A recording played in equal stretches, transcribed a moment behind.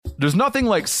There's nothing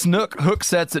like snook hook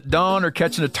sets at dawn or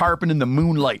catching a tarpon in the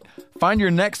moonlight. Find your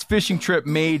next fishing trip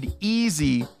made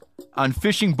easy on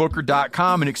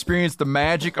fishingbooker.com and experience the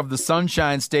magic of the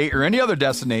Sunshine State or any other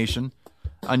destination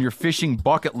on your fishing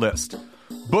bucket list.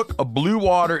 Book a blue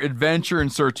water adventure in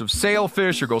search of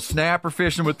sailfish or go snapper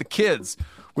fishing with the kids.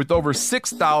 With over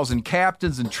 6,000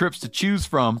 captains and trips to choose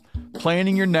from,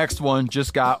 planning your next one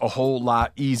just got a whole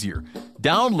lot easier.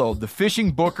 Download the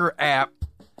Fishing Booker app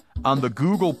on the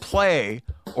Google Play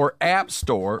or App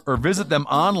Store, or visit them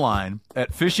online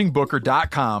at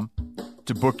fishingbooker.com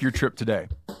to book your trip today.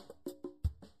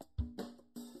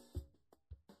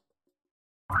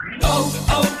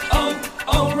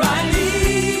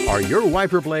 O'Reilly. Are your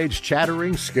wiper blades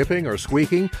chattering, skipping, or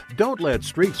squeaking? Don't let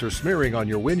streaks or smearing on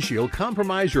your windshield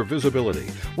compromise your visibility.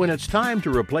 When it's time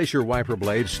to replace your wiper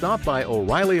blades, stop by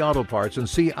O'Reilly Auto Parts and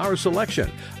see our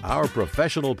selection. Our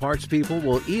professional parts people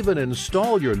will even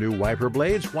install your new wiper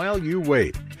blades while you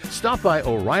wait. Stop by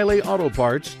O'Reilly Auto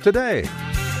Parts today.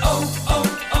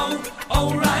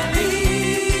 O'Reilly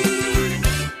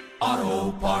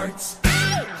Auto Parts.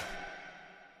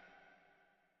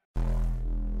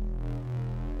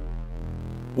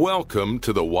 Welcome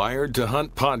to the Wired to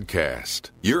Hunt podcast,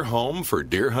 your home for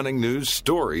deer hunting news,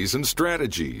 stories, and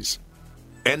strategies.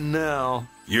 And now,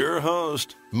 your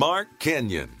host, Mark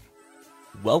Kenyon.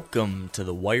 Welcome to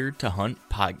the Wired to Hunt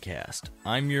podcast.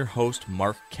 I'm your host,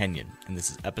 Mark Kenyon, and this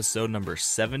is episode number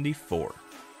 74.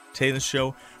 Today in the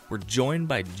show, we're joined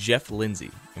by Jeff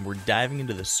Lindsay, and we're diving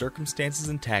into the circumstances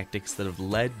and tactics that have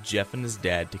led Jeff and his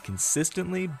dad to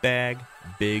consistently bag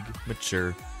big,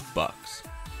 mature bucks.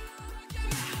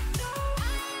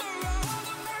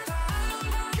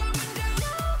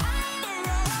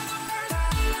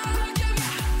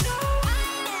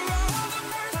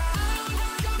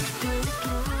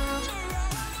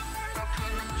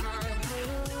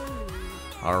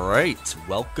 All right,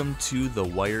 welcome to the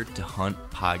Wired to Hunt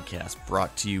podcast,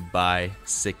 brought to you by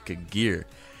Sitka Gear.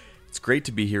 It's great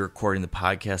to be here recording the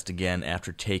podcast again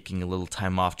after taking a little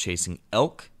time off chasing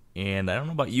elk, and I don't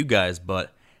know about you guys,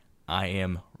 but I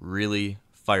am really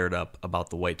fired up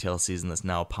about the whitetail season that's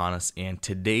now upon us, and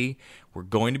today we're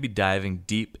going to be diving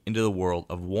deep into the world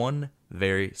of one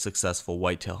very successful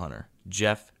whitetail hunter,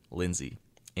 Jeff Lindsay.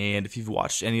 And if you've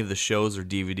watched any of the shows or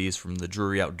DVDs from the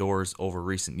Drury Outdoors over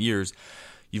recent years,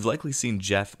 you've likely seen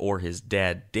Jeff or his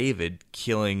dad, David,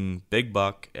 killing big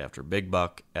buck after big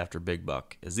buck after big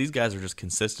buck, as these guys are just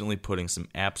consistently putting some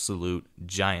absolute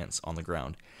giants on the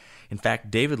ground. In fact,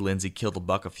 David Lindsay killed a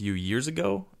buck a few years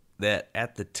ago that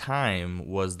at the time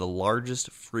was the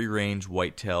largest free-range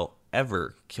whitetail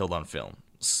ever killed on film.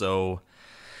 So,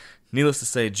 needless to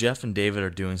say, Jeff and David are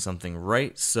doing something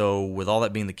right. So with all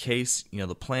that being the case,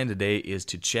 the plan today is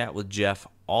to chat with Jeff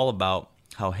all about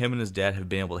how him and his dad have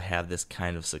been able to have this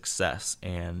kind of success.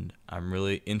 And I'm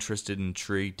really interested and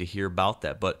intrigued to hear about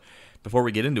that. But before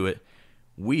we get into it,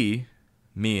 me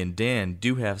and Dan,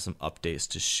 do have some updates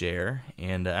to share.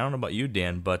 And I don't know about you,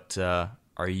 Dan, but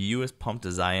are you as pumped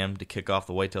as I am to kick off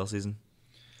the whitetail season?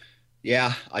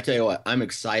 Yeah, I tell you what, I'm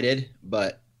excited,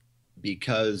 but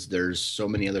because there's so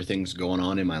many other things going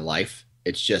on in my life,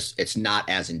 it's not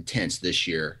as intense this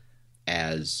year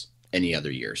as any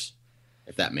other years,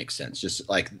 if that makes sense. Just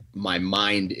like my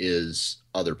mind is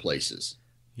other places.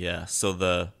 Yeah, so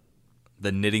the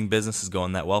knitting business is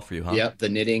going that well for you, huh? Yep, the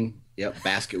knitting,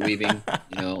 basket weaving,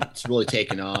 it's really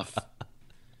taken off.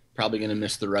 Probably going to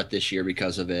miss the rut this year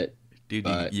because of it. Dude,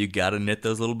 you got to knit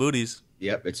those little booties.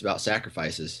 Yep, it's about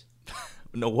sacrifices.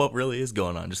 No, what really is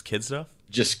going on? Just kid stuff?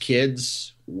 Just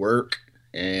kids, work,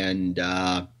 and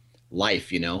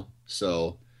life,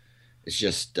 So it's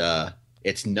just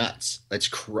it's nuts.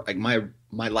 My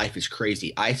life is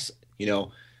crazy.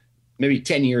 Maybe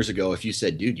 10 years ago, if you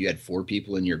said, "Dude, you had 4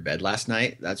 people in your bed last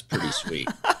night," that's pretty sweet.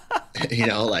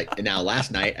 And now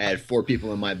last night I had 4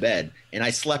 people in my bed, and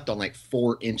I slept on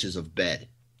 4 inches of bed.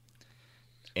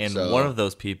 And one of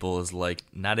those people is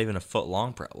not even a foot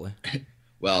long, probably.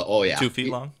 Well, oh yeah, 2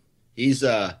 feet long. He's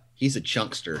a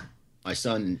chunkster. My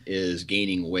son is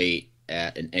gaining weight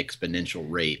at an exponential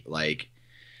rate.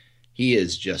 He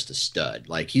is just a stud.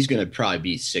 He's going to probably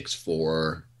be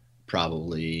 6'4",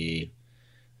 probably.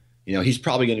 He's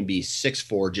probably going to be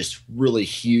 6'4", just really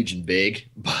huge and big.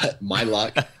 But my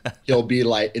luck, he'll be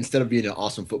instead of being an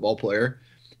awesome football player,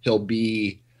 he'll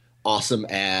be awesome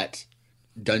at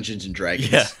Dungeons and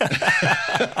Dragons. Yeah.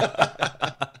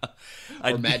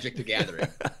 Or Magic the Gathering.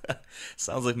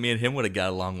 Sounds like me and him would have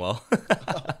got along well.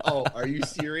 Oh, are you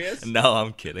serious? No,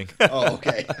 I'm kidding. Oh,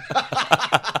 okay.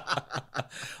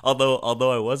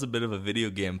 Although I was a bit of a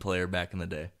video game player back in the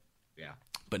day. Yeah.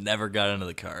 but never got into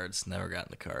the cards.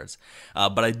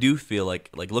 But I do feel like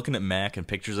looking at Mac and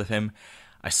pictures of him,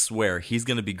 I swear he's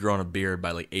going to be growing a beard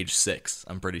by like age 6.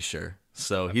 I'm pretty sure.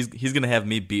 So he's going to have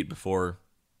me beat before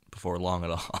long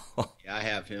at all. Yeah, I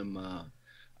have him.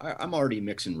 I'm already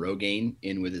mixing Rogaine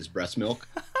in with his breast milk,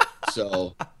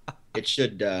 so it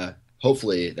should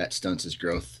hopefully that stunts his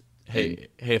growth. Hey,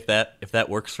 if that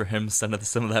works for him, send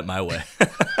some of that my way.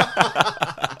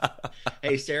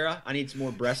 Hey, Sarah, I need some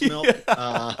more breast milk.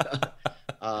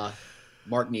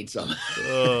 Mark needs some.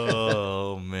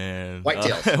 Oh, man.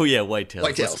 Whitetails. Oh, yeah, whitetails.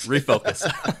 Whitetails. Let's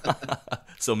refocus.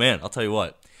 So, man, I'll tell you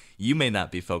what. You may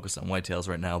not be focused on whitetails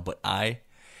right now, but I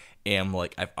am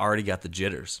I've already got the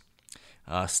jitters.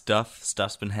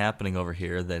 Stuff's been happening over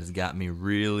here that has got me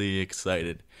really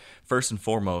excited. First and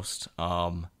foremost,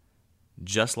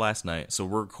 just last night, so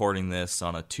we're recording this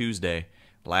on a Tuesday.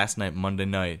 Last night, Monday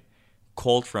night,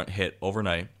 cold front hit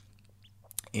overnight.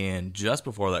 And just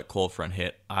before that cold front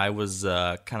hit, I was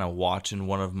kind of watching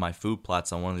one of my food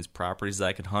plots on one of these properties that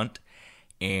I could hunt.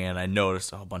 And I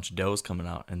noticed a bunch of does coming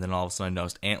out. And then all of a sudden I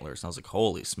noticed antlers. And I was like,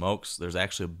 holy smokes, there's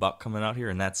actually a buck coming out here.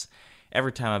 And that's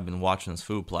every time I've been watching this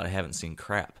food plot, I haven't seen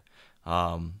crap.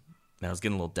 And I was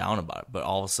getting a little down about it. But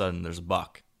all of a sudden there's a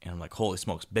buck. And I'm like, holy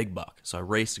smokes, big buck. So I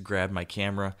raced to grab my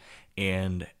camera.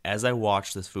 And as I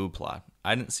watched this food plot,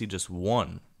 I didn't see just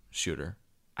one shooter.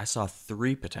 I saw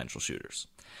 3 potential shooters,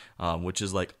 which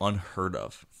is unheard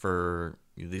of for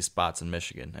these spots in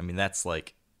Michigan. I mean,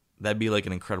 that'd be like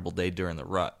an incredible day during the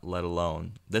rut, let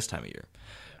alone this time of year.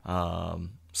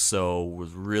 So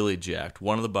was really jacked.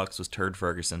 One of the bucks was Turd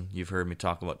Ferguson. You've heard me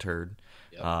talk about Turd.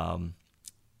 Yep.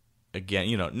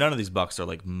 Again, none of these bucks are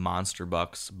like monster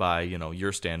bucks by,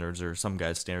 your standards or some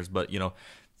guys' standards, but,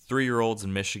 3-year-olds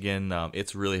in Michigan,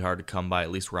 it's really hard to come by,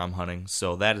 at least where I'm hunting.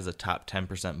 So that is a top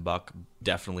 10% buck,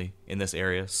 definitely, in this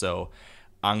area. So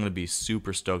I'm going to be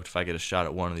super stoked if I get a shot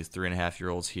at one of these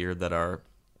 3.5-year-olds here that are,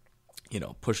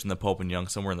 pushing the Pope and Young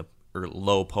somewhere in the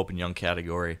low Pope and Young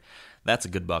category. That's a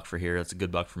good buck for here. That's a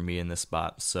good buck for me in this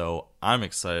spot. So I'm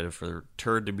excited for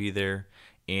Turd to be there.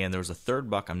 And there was a third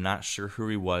buck. I'm not sure who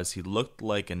he was. He looked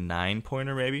like a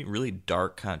 9-pointer maybe, really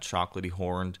dark, kind of chocolatey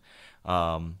horned.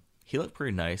 He looked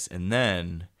pretty nice. And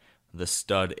then the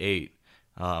stud 8,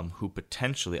 who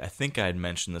potentially, I think I had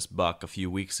mentioned this buck a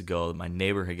few weeks ago, that my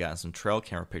neighbor had gotten some trail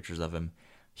camera pictures of him.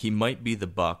 He might be the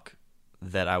buck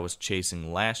that I was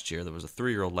chasing last year. There was a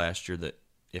 3-year-old last year that,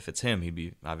 if it's him, he'd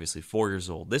be obviously 4 years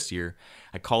old. This year,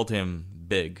 I called him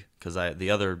Big because the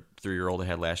other 3-year-old I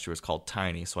had last year was called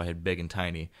Tiny, so I had Big and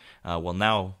Tiny. Well,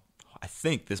 now I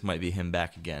think this might be him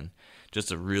back again.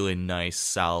 Just a really nice,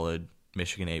 solid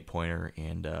Michigan 8-pointer,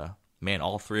 and man,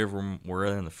 all 3 of them were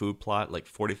in the food plot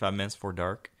 45 minutes before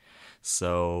dark.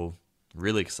 So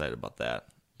really excited about that.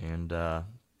 And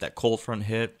that cold front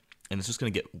hit, and it's just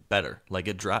going to get better.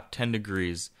 It dropped 10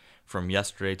 degrees from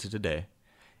yesterday to today.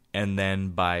 And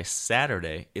then by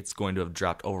Saturday, it's going to have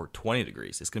dropped over 20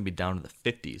 degrees. It's going to be down to the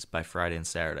 50s by Friday and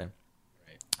Saturday.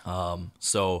 Right.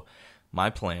 So my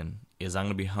plan is I'm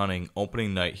going to be hunting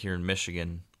opening night here in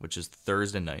Michigan, which is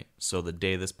Thursday night. So the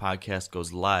day this podcast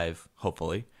goes live,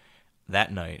 hopefully,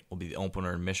 that night will be the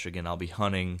opener in Michigan. I'll be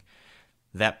hunting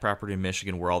that property in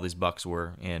Michigan where all these bucks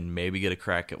were and maybe get a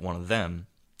crack at one of them.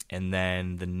 And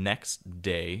then the next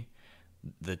day,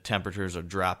 the temperatures are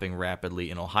dropping rapidly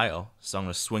in Ohio. So I'm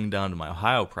going to swing down to my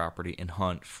Ohio property and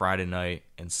hunt Friday night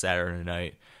and Saturday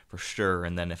night for sure.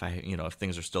 And then if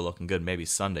things are still looking good, maybe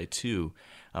Sunday too.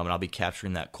 And I'll be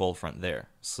capturing that cold front there.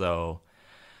 So,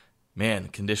 man, the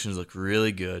conditions look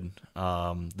really good.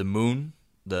 The moon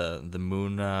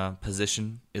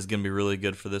position is going to be really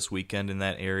good for this weekend in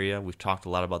that area. We've talked a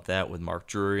lot about that with Mark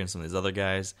Drury and some of these other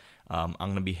guys. I'm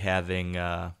going to be having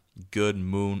good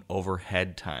moon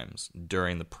overhead times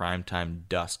during the primetime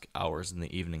dusk hours in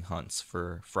the evening hunts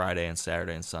for Friday and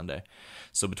Saturday and Sunday.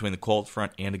 So between the cold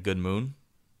front and a good moon,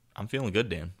 I'm feeling good,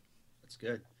 Dan. That's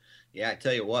good. Yeah, I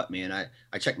tell you what, man,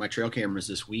 I checked my trail cameras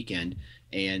this weekend,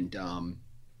 and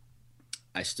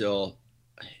I still,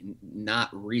 not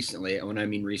recently, when I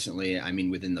mean recently, I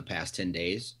mean within the past 10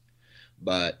 days,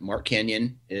 but Mark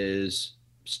Kenyon is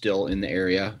still in the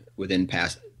area within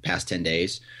past 10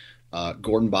 days.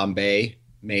 Gordon Bombay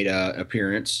made an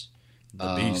appearance.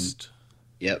 The beast.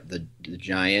 Yep, the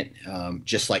giant.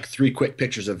 Just 3 quick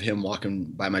pictures of him walking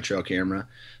by my trail camera.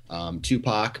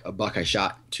 Tupac, a buck I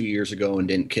shot 2 years ago and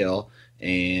didn't kill.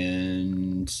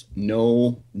 And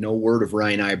no word of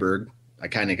Ryan Iberg. I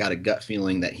kind of got a gut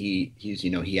feeling that he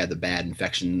had the bad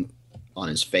infection on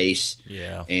his face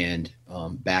and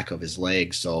back of his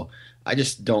legs. So I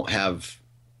just don't have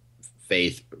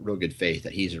real good faith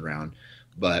that he's around.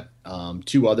 But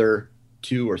 2 other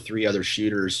 2 or 3 other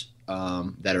shooters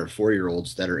that are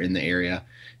 4-year-olds that are in the area,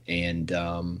 and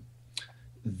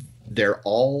they're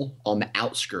all on the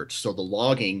outskirts. So the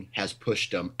logging has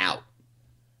pushed them out.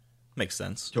 Makes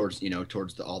sense. Towards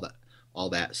all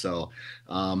that. So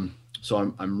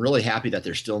I'm really happy that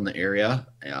they're still in the area.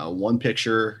 One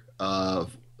picture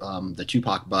of the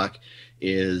Tupac buck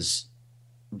is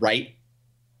right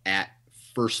at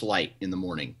first light in the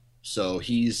morning. So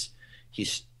he's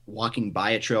walking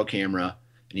by a trail camera,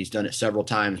 and he's done it several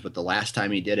times, but the last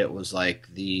time he did it was like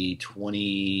the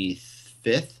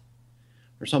 25th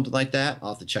or something like that. I'll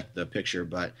have to check the picture,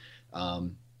 but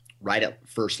right at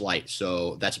first light.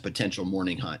 So that's a potential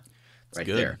morning hunt right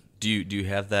there. Do you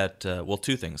have that? Well,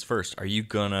 2 things. First, are you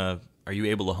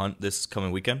able to hunt this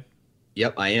coming weekend?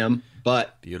 Yep, I am.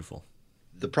 But beautiful.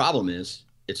 The problem is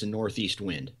it's a northeast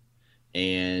wind,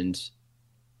 and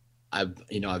I've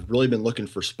really been looking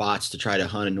for spots to try to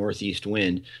hunt a northeast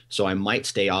wind. So I might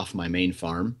stay off my main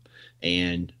farm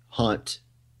and hunt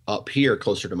up here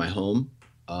closer to my home,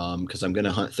 because I'm going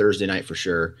to hunt Thursday night for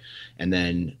sure. And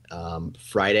then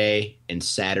Friday and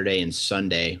Saturday and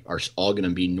Sunday are all going to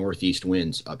be northeast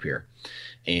winds up here.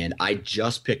 And I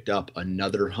just picked up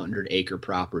another 100-acre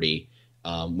property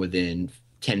within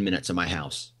 10 minutes of my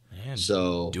house. Man,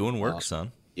 so doing work,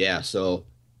 son. Yeah, so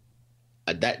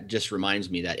that just reminds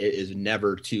me that it is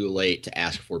never too late to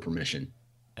ask for permission.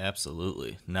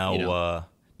 Absolutely. Now,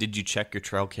 did you check your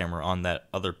trail camera on that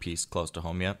other piece close to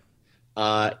home yet?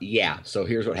 Yeah. So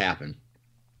here's what happened.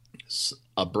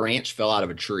 A branch fell out of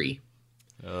a tree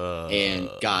and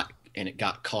it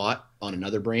got caught on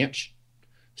another branch.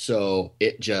 So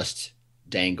it just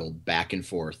dangled back and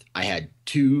forth. I had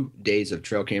 2 days of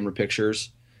trail camera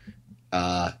pictures,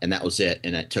 and that was it.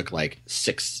 And it took like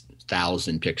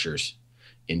 6,000 pictures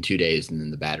in 2 days, and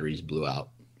then the batteries blew out.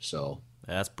 So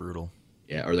that's brutal.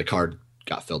 Yeah. Or the card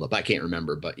got filled up. I can't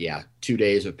remember, but yeah, 2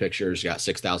 days of pictures, got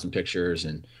 6,000 pictures,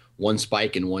 and 1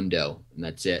 spike and 1 doe, and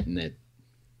that's it.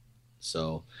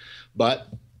 But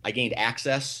I gained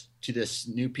access to this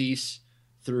new piece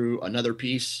through another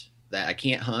piece that I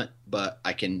can't hunt, but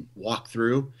I can walk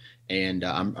through, and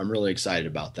I'm really excited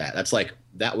about that.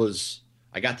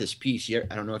 I got this piece.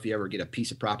 I don't know if you ever get a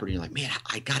piece of property and you're like, man,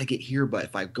 I got to get here, but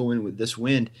if I go in with this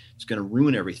wind, it's going to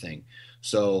ruin everything.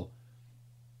 So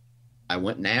I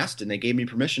went and asked, and they gave me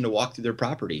permission to walk through their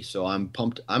property. So I'm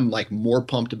pumped. I'm like more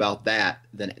pumped about that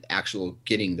than actual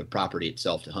getting the property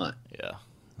itself to hunt. Yeah,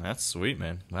 that's sweet,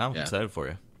 man. Wow, I'm excited for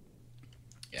you.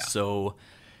 Yeah. So,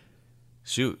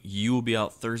 shoot, you will be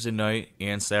out Thursday night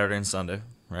and Saturday and Sunday,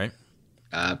 right?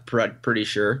 Pretty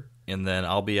sure. And then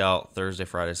I'll be out Thursday,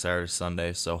 Friday, Saturday,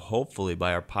 Sunday. So hopefully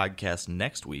by our podcast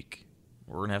next week,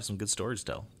 we're going to have some good stories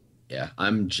to tell. Yeah,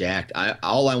 I'm jacked.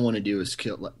 All I want to do is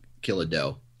kill a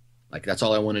doe. Like, that's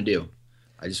all I want to do.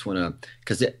 I just want to,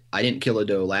 because I didn't kill a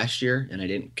doe last year, and I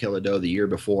didn't kill a doe the year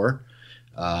before,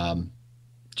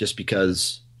 just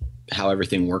because how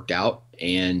everything worked out.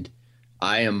 And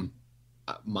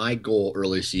my goal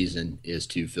early season is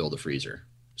to fill the freezer.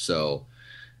 So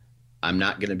I'm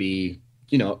not going to be,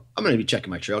 I'm going to be checking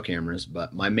my trail cameras,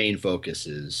 but my main focus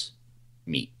is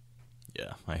meat.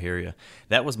 Yeah, I hear you.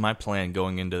 That was my plan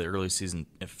going into the early season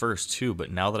at first too, but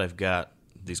now that I've got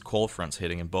these cold fronts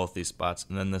hitting in both these spots,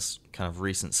 and then this kind of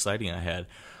recent sighting I had,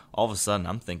 all of a sudden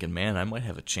I'm thinking, man, I might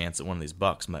have a chance at one of these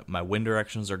bucks. My wind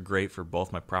directions are great for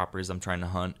both my properties I'm trying to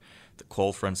hunt. The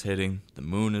cold front's hitting. The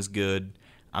moon is good.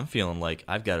 I'm feeling like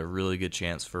I've got a really good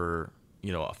chance for,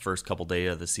 a first couple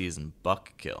days of the season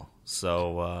buck kill.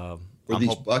 So were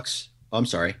these bucks? Oh, I'm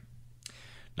sorry.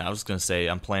 Now, I was going to say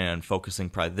I'm planning on focusing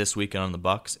probably this weekend on the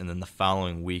bucks, and then the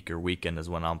following week or weekend is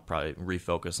when I'll probably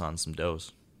refocus on some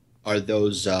does. Are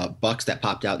those bucks that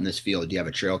popped out in this field, do you have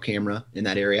a trail camera in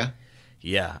that area?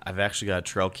 Yeah, I've actually got a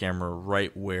trail camera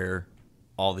right where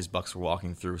all these bucks were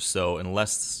walking through. So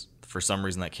unless for some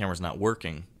reason that camera's not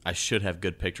working, I should have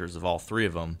good pictures of all 3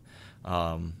 of them,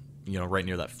 right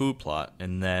near that food plot.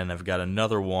 And then I've got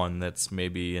another one that's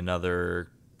maybe another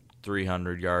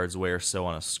 300 yards away or so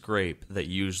on a scrape that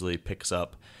usually picks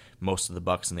up most of the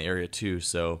bucks in the area too.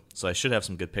 So I should have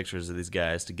some good pictures of these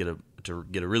guys to get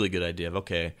a really good idea of,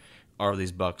 okay, are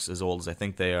these bucks as old as I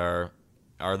think they are?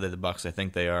 Are they the bucks I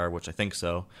think they are? Which I think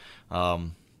so.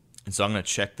 And so I'm going to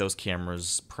check those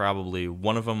cameras, probably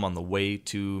one of them on the way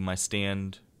to my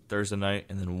stand Thursday night,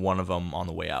 and then one of them on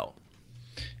the way out.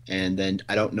 And then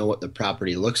I don't know what the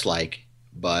property looks like,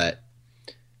 but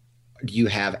do you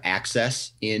have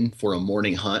access in for a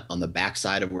morning hunt on the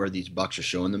backside of where these bucks are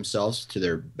showing themselves to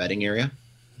their bedding area?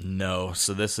 No.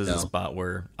 So this is a spot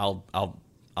where I'll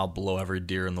blow every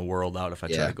deer in the world out if I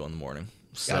try to go in the morning.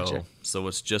 Gotcha. So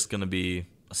it's just going to be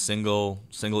a single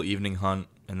evening hunt,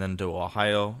 and then to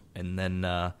Ohio, and then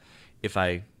if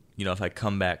I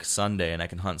come back Sunday and I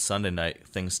can hunt Sunday night,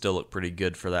 things still look pretty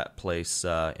good for that place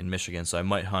in Michigan. So I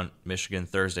might hunt Michigan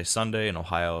Thursday, Sunday, and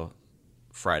Ohio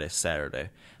Friday, Saturday.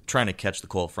 I'm trying to catch the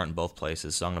cold front in both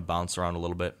places, so I'm going to bounce around a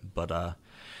little bit. But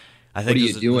I think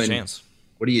there's a chance.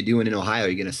 What are you doing in Ohio? Are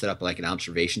you going to set up like an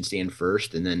observation stand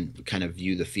first and then kind of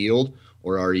view the field,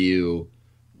 or are you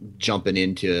jumping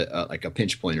into like a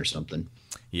pinch point or something?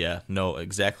 Yeah, no,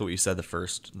 exactly what you said. The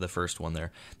first one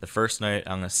there. The first night,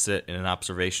 I'm gonna sit in an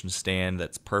observation stand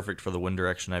that's perfect for the wind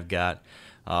direction I've got,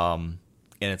 and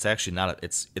it's actually not.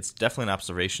 It's definitely an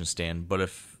observation stand. But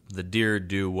if the deer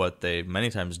do what they many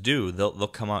times do, they'll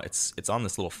come out. It's on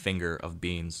this little finger of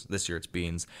beans. This year it's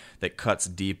beans that cuts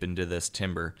deep into this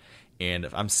timber. And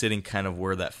if I'm sitting kind of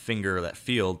where that finger, that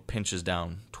field pinches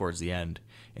down towards the end.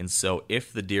 And so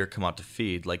if the deer come out to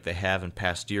feed like they have in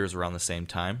past years around the same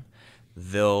time,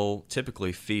 they'll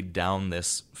typically feed down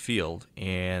this field,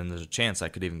 and there's a chance I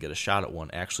could even get a shot at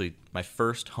one. Actually, my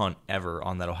first hunt ever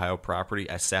on that Ohio property,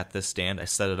 I sat this stand, I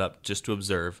set it up just to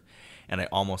observe, and I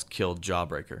almost killed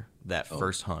Jawbreaker that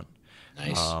first hunt.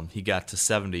 Nice. He got to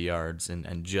 70 yards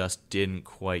and just didn't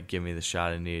quite give me the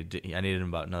shot I needed. I needed him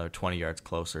about another 20 yards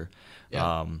closer.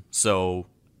 Yeah. So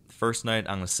first night,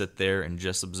 I'm going to sit there and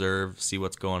just observe, see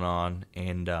what's going on,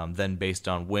 and then based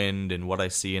on wind and what I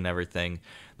see and everything,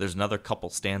 there's another couple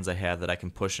stands I have that I can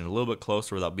push in a little bit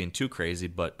closer without being too crazy,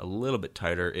 but a little bit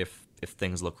tighter if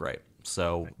things look right.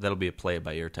 So that'll be a play it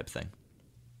by ear type thing.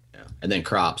 Yeah. And then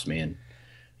crops, man.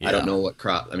 Yeah. I don't know what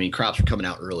crops are coming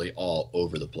out early all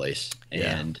over the place.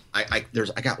 And I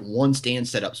got one stand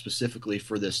set up specifically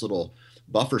for this little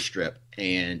buffer strip,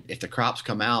 and if the crops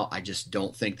come out, I just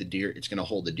don't think it's going to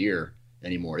hold the deer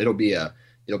anymore. It'll be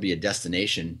a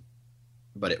destination,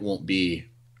 but it won't be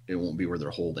where they're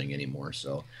holding anymore.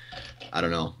 So I don't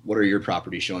know. What are your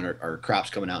properties showing? Are crops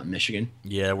coming out in Michigan?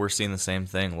 Yeah, we're seeing the same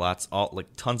thing.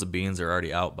 Tons of beans are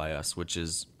already out by us, which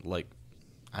is like,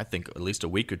 I think at least a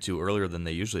week or two earlier than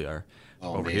they usually are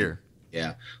over here.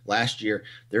 Yeah. Last year,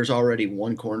 there's already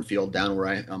one cornfield down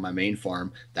where on my main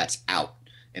farm that's out,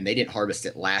 and they didn't harvest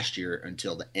it last year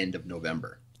until the end of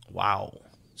November. Wow.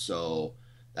 So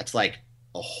that's like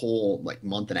a whole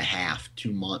month and a half,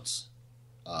 2 months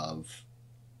of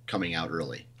coming out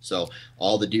early. So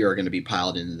all the deer are going to be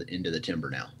piled into the timber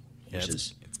now. Yeah,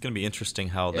 it's going to be interesting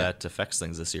how that affects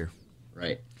things this year.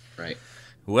 Right.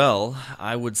 Well,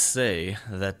 I would say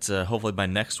that hopefully by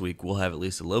next week we'll have at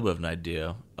least a little bit of an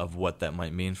idea of what that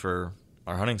might mean for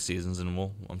our hunting seasons, and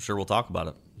I'm sure we'll talk about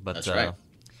it. But that's right.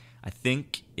 I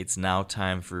think it's now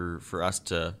time for us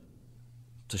to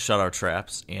shut our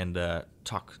traps and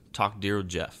talk deer with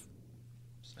Jeff.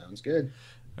 Sounds good.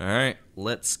 All right,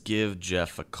 let's give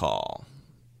Jeff a call.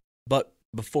 But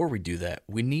before we do that,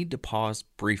 we need to pause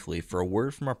briefly for a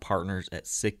word from our partners at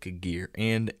Sitka Gear.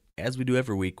 And as we do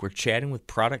every week, we're chatting with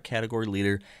product category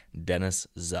leader Dennis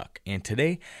Zuck. And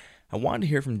today, I wanted to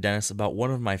hear from Dennis about one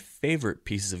of my favorite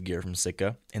pieces of gear from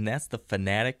Sitka, and that's the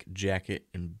Fanatic jacket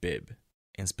and bib.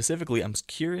 And specifically, I'm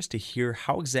curious to hear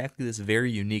how exactly this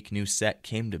very unique new set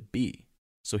came to be.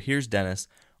 So here's Dennis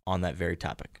on that very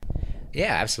topic.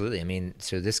 Yeah, absolutely. I mean,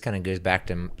 so this kind of goes back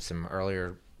to some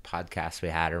earlier podcasts we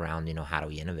had around, how do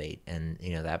we innovate? And,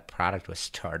 that product was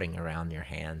starting around your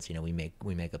hands. We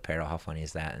make apparel. How funny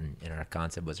is that? And our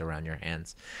concept was around your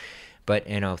hands. But,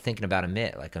 thinking about a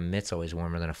mitt, like a mitt's always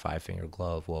warmer than a 5-finger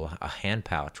glove. Well, a hand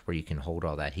pouch where you can hold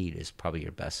all that heat is probably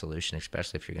your best solution,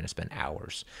 especially if you're going to spend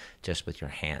hours just with your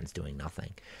hands doing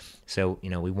nothing. So,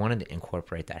 we wanted to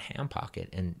incorporate that hand pocket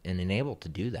and enable to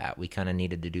do that. We kind of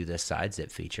needed to do this side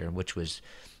zip feature, which was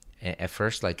at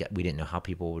first, we didn't know how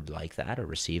people would like that or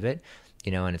receive it,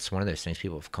 and it's one of those things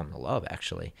people have come to love,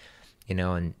 actually,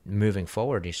 and moving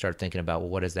forward, you start thinking about, well,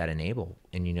 what does that enable?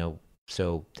 And,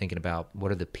 so thinking about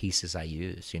what are the pieces I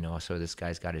use, so this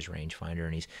guy's got his rangefinder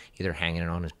and he's either hanging it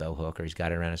on his bow hook or he's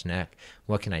got it around his neck.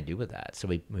 What can I do with that? So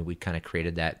we kind of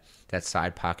created that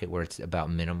side pocket where it's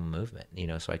about minimum movement,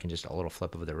 so I can just a little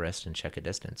flip of the wrist and check a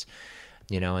distance,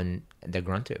 and the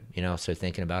grunt tube, so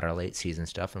thinking about our late season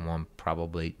stuff, and I'm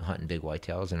probably hunting big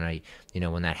whitetails, and I,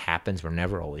 when that happens, we're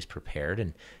never always prepared,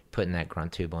 and putting that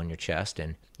grunt tube on your chest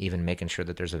and even making sure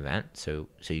that there's a vent so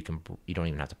you don't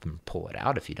even have to pull it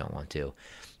out if you don't want to,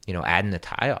 adding the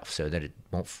tie off so that it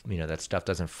won't, that stuff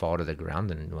doesn't fall to the ground,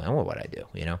 and well, what I do,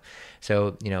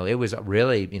 so, it was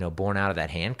really, born out of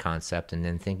that hand concept, and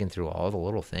then thinking through all the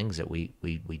little things that we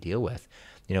deal with,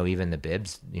 even the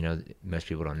bibs, most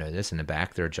people don't know this, in the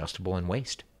back, they're adjustable in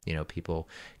waist. people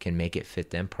can make it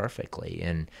fit them perfectly.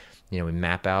 And, we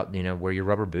map out, where your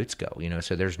rubber boots go,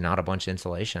 so there's not a bunch of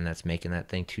insulation that's making that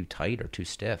thing too tight or too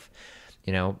stiff.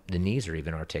 The knees are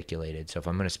even articulated. So if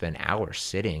I'm going to spend hours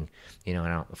sitting, and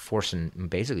I'm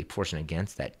basically forcing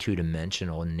against that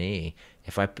 2-dimensional knee,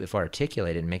 if I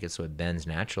articulate it and make it so it bends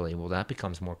naturally, well, that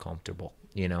becomes more comfortable,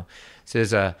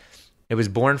 So it was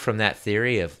born from that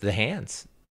theory of the hands.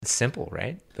 It's simple,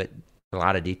 right? But a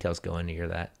lot of details go into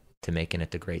that to making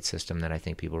it the great system that I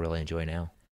think people really enjoy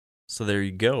now. So there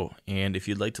you go. And if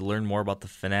you'd like to learn more about the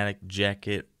Fanatic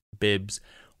jacket, bibs,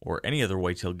 or any other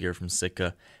whitetail gear from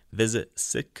Sitka, visit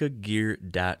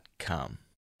sitkagear.com.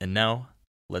 And now,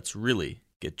 let's really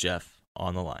get Jeff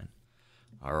on the line.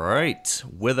 All right,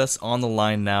 with us on the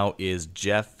line now is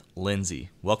Jeff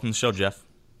Lindsay. Welcome to the show, Jeff.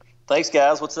 Thanks,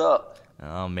 guys. What's up?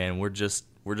 Oh man, we're just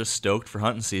stoked for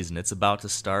hunting season. It's about to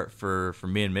start for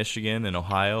me in Michigan and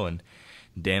Ohio, and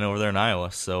Dan over there in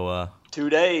Iowa. So 2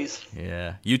 days.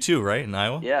 Yeah, you too, right, in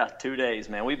Iowa? Yeah, 2 days,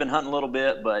 man. We've been hunting a little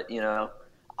bit, but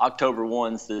October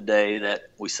 1's the day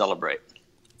that we celebrate.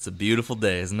 It's a beautiful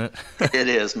day, isn't it? It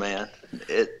is, man.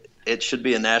 It should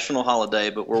be a national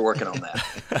holiday, but we're working on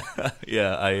that.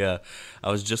 Yeah, I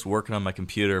was just working on my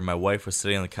computer. My wife was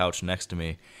sitting on the couch next to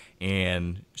me,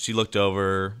 and she looked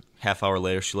over. Half hour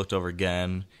later, she looked over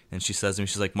again, and she says to me,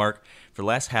 she's like, Mark, for the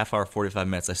last half hour, 45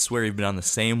 minutes, I swear you've been on the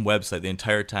same website the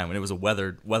entire time, and it was a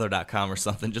weather.com or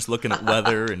something, just looking at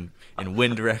weather and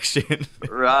wind direction.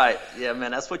 Right. Yeah, man,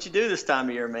 that's what you do this time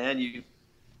of year, man. You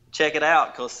check it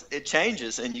out because it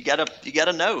changes, and you gotta know. You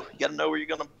gotta know where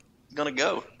you're gonna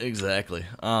go. Exactly.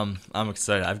 I'm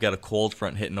excited. I've got a cold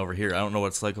front hitting over here. I don't know what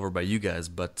it's like over by you guys,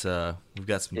 but we've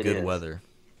got some good weather.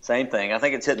 Same thing. I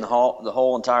think it's hitting the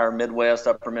whole entire Midwest,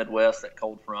 upper Midwest, that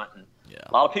cold front, and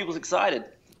a lot of people's excited.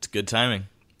 It's good timing.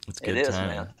 It is,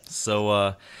 timing. Man.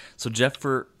 So Jeff,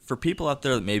 for people out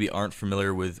there that maybe aren't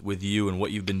familiar with you and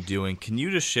what you've been doing, can you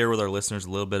just share with our listeners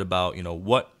a little bit about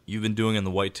what you've been doing in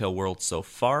the whitetail world so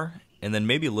far, and then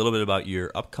maybe a little bit about your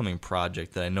upcoming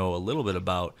project that I know a little bit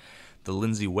about, the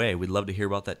Lindsay Way? We'd love to hear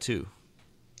about that too.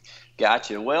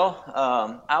 Gotcha. Well,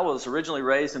 I was originally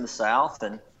raised in the South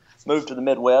and moved to the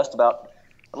Midwest about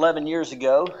 11 years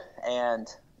ago, and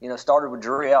started with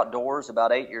Drury Outdoors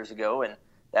about 8 years ago, and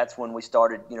that's when we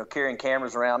started carrying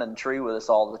cameras around in the tree with us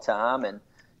all the time, and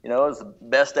it was the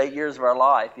best 8 years of our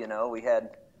life. We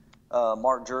had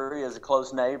Mark Drury as a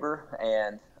close neighbor,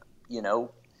 and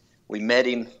we met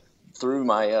him through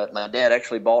my dad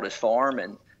actually bought his farm,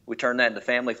 and we turned that into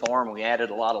family farm. We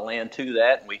added a lot of land to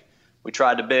that, and we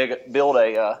tried to build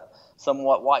a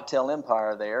somewhat whitetail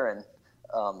empire there, and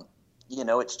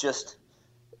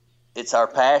it's our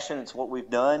passion. It's what we've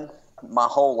done my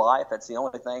whole life. That's the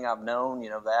only thing I've known,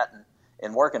 that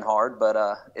and working hard, but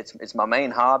it's my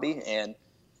main hobby. And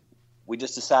we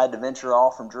just decided to venture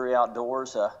off from Drury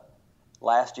Outdoors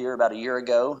last year, about a year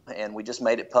ago, and we just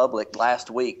made it public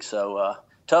last week. So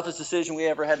toughest decision we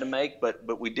ever had to make,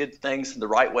 but we did things the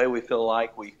right way. We feel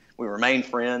like we remained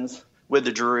friends with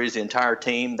the Drurys, the entire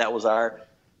team. That was our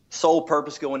sole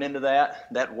purpose going into that.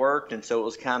 That worked, and so it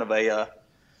was kind of a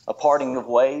parting of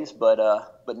ways, but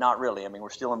not really. I mean, we're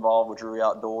still involved with Drury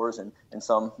Outdoors in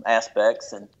some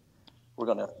aspects, and we're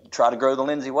going to try to grow the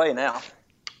Lindsay Way now.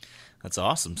 That's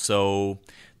awesome. So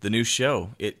the new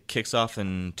show, it kicks off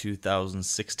in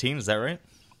 2016, is that right?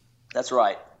 That's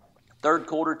right. Third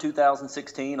quarter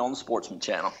 2016 on the Sportsman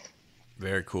Channel.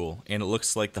 Very cool. And it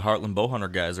looks like the Heartland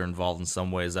Bowhunter guys are involved in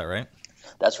some way, is that right?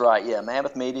 That's right, yeah.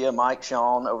 Mammoth Media, Mike,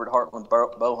 Sean over at Heartland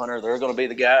Bowhunter, they're going to be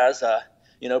the guys,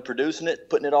 producing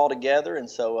it, putting it all together. And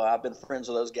so I've been friends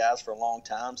with those guys for a long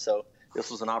time. So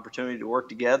this was an opportunity to work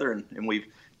together, and we've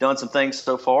done some things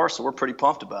so far, so we're pretty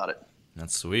pumped about it.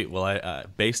 That's sweet. Well, I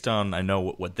based on I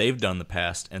know what they've done in the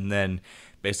past, and then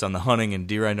based on the hunting and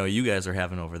deer I know you guys are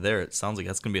having over there, it sounds like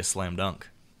that's going to be a slam dunk.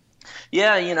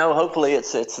 Yeah, hopefully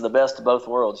it's the best of both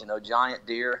worlds. Giant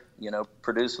deer,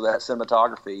 produced with that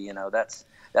cinematography.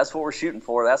 That's what we're shooting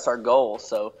for. That's our goal.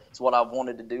 So it's what I've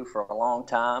wanted to do for a long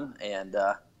time, and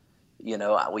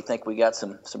we think we got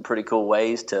some pretty cool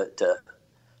ways to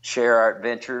share our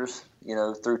adventures,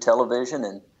 through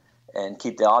television and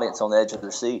keep the audience on the edge of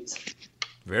their seats.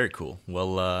 Very cool.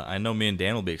 Well, I know me and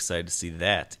Dan will be excited to see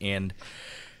that, and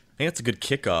I think that's a good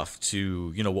kickoff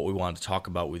to what we wanted to talk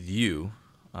about with you.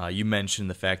 You mentioned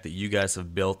the fact that you guys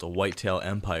have built a whitetail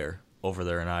empire over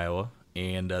there in Iowa,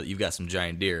 and you've got some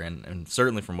giant deer, and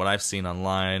certainly from what I've seen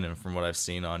online and from what I've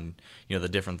seen on the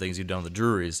different things you've done with the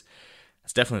Drurys,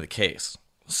 that's definitely the case.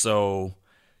 So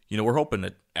we're hoping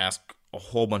to ask a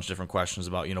whole bunch of different questions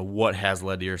about what has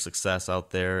led to your success out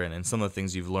there and some of the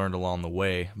things you've learned along the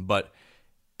way, but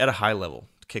at a high level,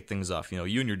 to kick things off. You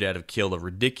and your dad have killed a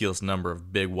ridiculous number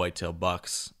of big whitetail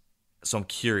bucks. So I'm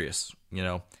curious,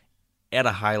 at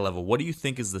a high level, what do you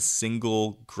think is the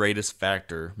single greatest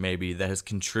factor maybe that has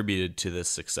contributed to this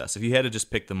success? If you had to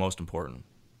just pick the most important.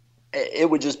 It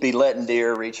would just be letting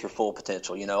deer reach their full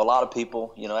potential. A lot of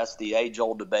people, that's the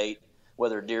age-old debate,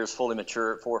 whether a deer is fully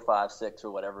mature at 4, 5, 6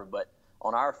 or whatever. But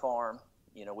on our farm,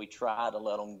 we try to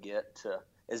let them get to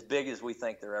as big as we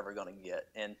think they're ever going to get.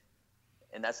 And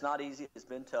that's not easy. It's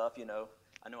been tough. I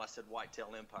know I said whitetail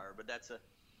empire, but that's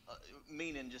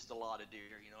meaning just a lot of deer.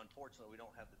 Unfortunately, we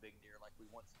don't have the big deer like we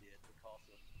once did because of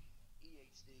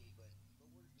EHD. But we're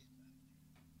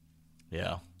getting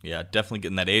back. Yeah, definitely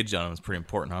getting that age on them is pretty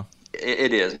important, huh?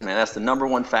 It is, man. That's the number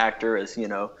one factor is,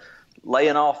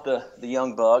 laying off the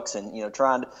young bucks and,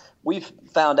 we've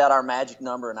found out our magic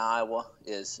number in Iowa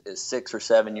is 6 or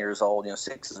 7 years old.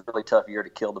 6 is a really tough year to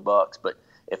kill the bucks. But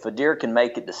if a deer can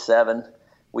make it to 7,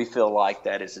 we feel like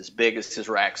that is as big as his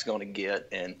rack's going to get.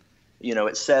 And,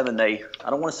 at 7, I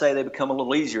don't want to say they become a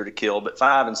little easier to kill, but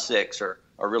 5 and 6 are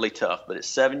really tough. But at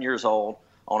 7 years old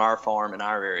on our farm in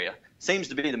our area, seems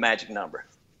to be the magic number.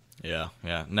 Yeah.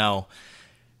 Now,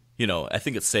 I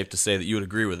think it's safe to say that you would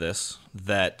agree with this,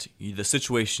 that the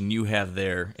situation you have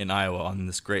there in Iowa on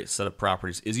this great set of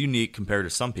properties is unique compared to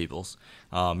some people's.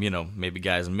 Maybe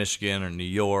guys in Michigan or New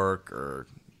York or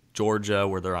Georgia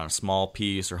where they're on a small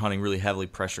piece or hunting really heavily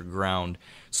pressured ground.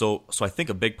 So I think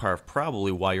a big part of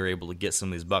probably why you're able to get some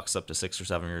of these bucks up to 6 or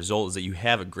 7 years old is that you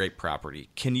have a great property.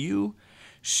 Can you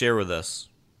share with us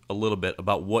a little bit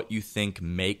about what you think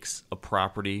makes a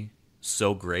property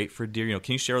so great for deer?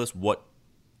 Can you share with us what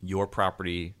your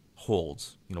property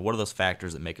holds? What are those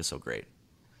factors that make it so great?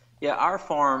 Yeah, our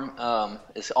farm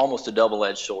is almost a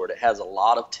double-edged sword. It has a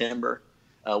lot of timber,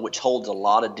 which holds a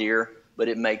lot of deer, but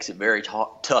it makes it very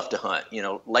tough to hunt.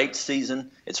 Late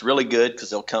season, it's really good because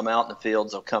they'll come out in the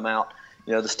fields, they'll come out,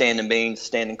 the standing beans,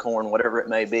 standing corn, whatever it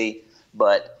may be.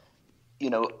 But,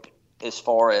 as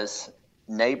far as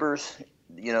neighbors,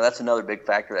 that's another big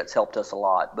factor that's helped us a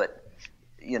lot. But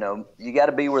you got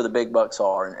to be where the big bucks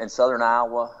are. And Southern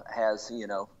Iowa has,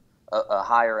 a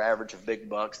higher average of big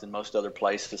bucks than most other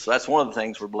places. So that's one of the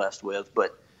things we're blessed with.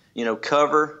 But,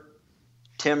 cover,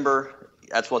 timber,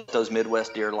 that's what those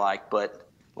Midwest deer like. But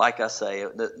like I say,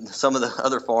 some of the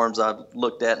other farms I've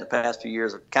looked at in the past few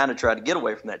years have kind of tried to get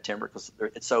away from that timber because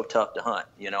it's so tough to hunt.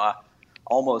 I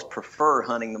almost prefer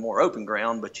hunting the more open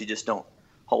ground, but you just don't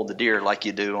hold the deer like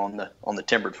you do on the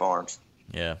timbered farms.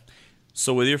 Yeah.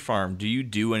 So with your farm, do you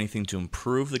do anything to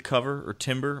improve the cover or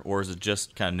timber, or is it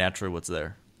just kind of naturally what's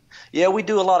there? Yeah, we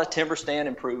do a lot of timber stand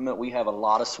improvement. We have a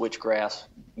lot of switchgrass.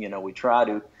 We try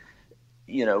to,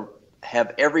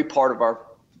 have every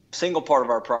single part of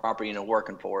our property,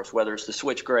 working for us, whether it's the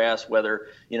switchgrass, whether,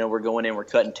 we're going in, we're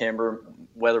cutting timber,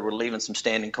 whether we're leaving some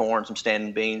standing corn, some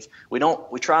standing beans. We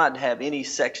try to have any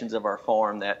sections of our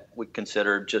farm that we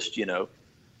consider just,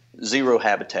 zero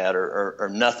habitat or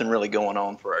nothing really going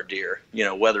on for our deer,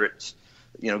 whether it's,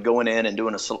 going in and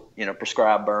doing a,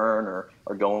 prescribed burn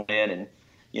or going in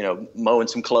and, mowing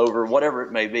some clover, whatever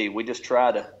it may be. We just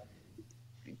try to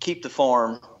keep the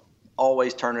farm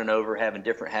always turning over, having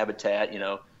different habitat,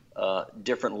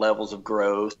 different levels of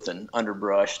growth and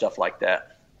underbrush, stuff like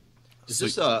that. Is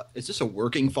this a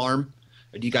working farm?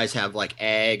 Or do you guys have like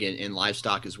ag and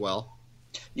livestock as well?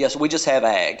 Yes, we just have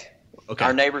ag. Okay.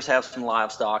 Our neighbors have some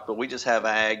livestock, but we just have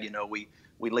ag.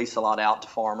 We lease a lot out to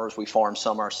farmers. We farm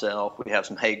some ourselves. We have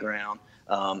some hay ground,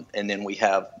 and then we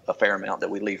have a fair amount that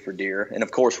we leave for deer. And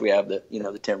of course, we have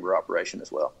the timber operation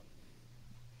as well.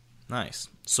 Nice.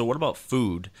 So what about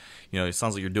food? It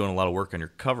sounds like you're doing a lot of work on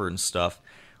your cover and stuff.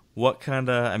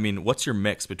 What's your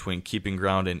mix between keeping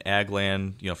ground in ag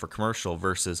land, for commercial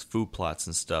versus food plots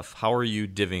and stuff? How are you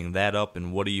divvying that up,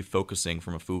 and what are you focusing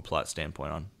from a food plot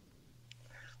standpoint on?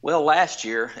 Well, last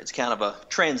year, it's kind of a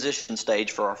transition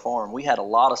stage for our farm. We had a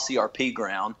lot of CRP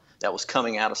ground that was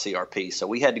coming out of CRP. So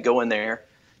we had to go in there,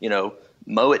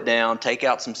 mow it down, take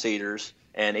out some cedars,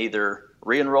 and either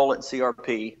re-enroll it in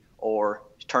CRP or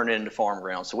turn it into farm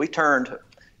ground. So we turned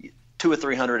 200 or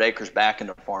 300 acres back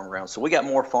into farm ground. So we got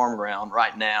more farm ground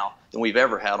right now than we've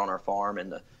ever had on our farm in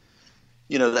the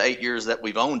 8 years that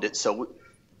we've owned it. So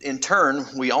in turn,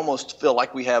 we almost feel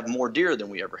like we have more deer than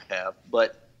we ever have.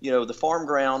 But the farm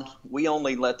ground, we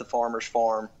only let the farmers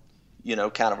farm,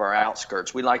 kind of our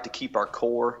outskirts. We like to keep our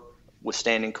core with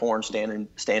standing corn,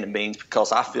 standing beans,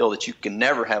 because I feel that you can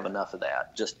never have enough of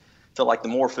that. Just feel like the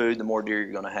more food, the more deer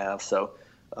you're going to have. So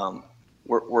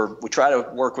we try to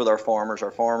work with our farmers.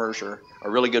 Our farmers are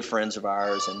really good friends of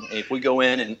ours. And if we go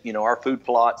in and, our food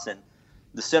plots and,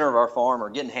 the center of our farm are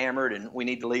getting hammered and we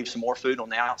need to leave some more food on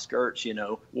the outskirts,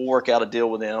 we'll work out a deal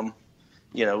with them,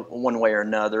 one way or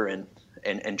another,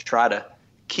 and try to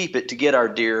keep it to get our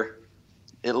deer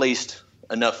at least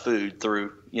enough food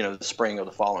through, the spring of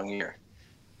the following year.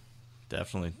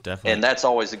 Definitely. And that's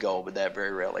always the goal, but that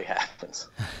very rarely happens.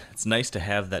 It's nice to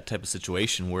have that type of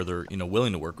situation where they're,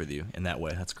 willing to work with you in that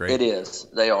way. That's great. It is.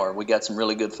 They are. We got some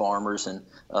really good farmers, and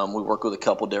we work with a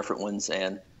couple different ones,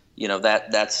 and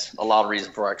that's a lot of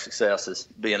reason for our success is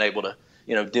being able to,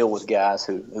 deal with guys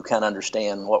who kind of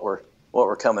understand what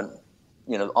we're coming,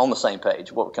 on the same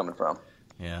page, what we're coming from.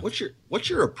 Yeah. What's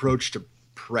your approach to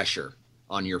pressure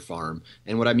on your farm?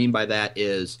 And what I mean by that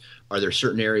is, are there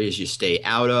certain areas you stay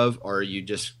out of, or are you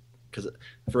just, because,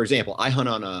 for example, I hunt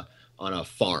on a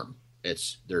farm.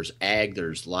 There's ag,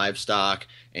 there's livestock,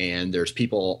 and there's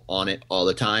people on it all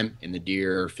the time, and the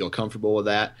deer feel comfortable with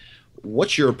that.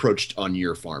 What's your approach on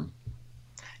your farm?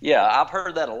 Yeah, I've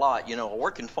heard that a lot. A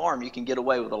working farm, you can get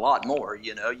away with a lot more.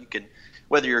 You can,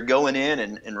 whether you're going in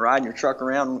and riding your truck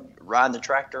around, riding the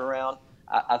tractor around.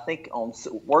 I think on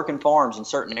working farms in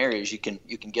certain areas, you can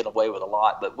get away with a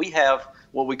lot. But we have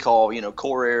what we call,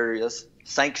 core areas,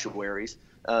 sanctuaries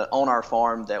on our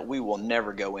farm that we will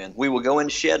never go in. We will go in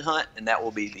to shed hunt, and that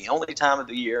will be the only time of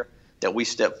the year that we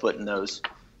step foot in those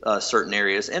certain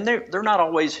areas. And they're not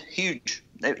always huge.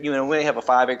 We may have a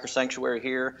 5-acre sanctuary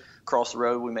here. Across the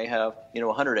road, we may have, a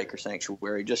 100-acre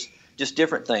sanctuary, just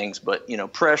different things. But,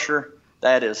 pressure,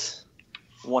 that is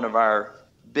one of our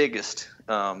biggest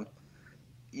pet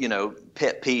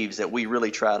peeves that we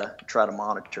really try to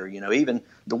monitor. Even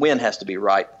the wind has to be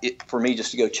right for me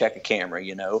just to go check a camera,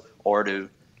 or to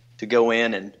go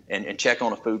in and check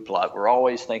on a food plot. We're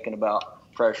always thinking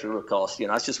about pressure because,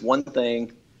 it's just one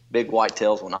thing big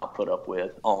whitetails will not put up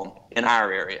with in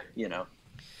our area,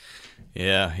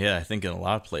 Yeah, I think in a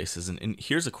lot of places. And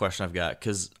here's a question I've got,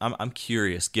 because I'm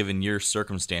curious, given your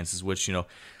circumstances, which,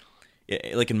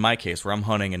 like in my case, where I'm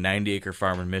hunting a 90-acre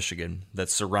farm in Michigan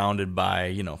that's surrounded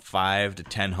by, 5 to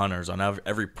 10 hunters on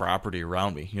every property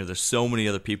around me. There's so many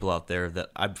other people out there that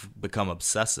I've become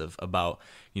obsessive about,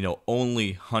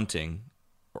 only hunting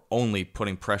or only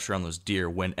putting pressure on those deer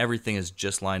when everything is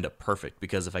just lined up perfect.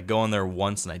 Because if I go in there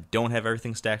once and I don't have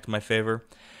everything stacked in my favor,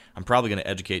 I'm probably going to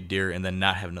educate deer and then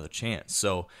not have another chance.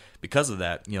 So because of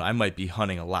that, I might be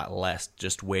hunting a lot less,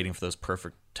 just waiting for those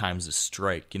perfect times to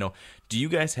strike. Do you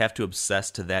guys have to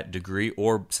obsess to that degree,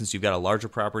 or since you've got a larger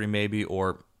property maybe,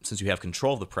 or since you have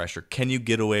control of the pressure, can you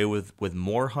get away with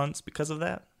more hunts because of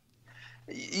that?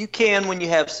 You can when you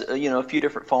have, a few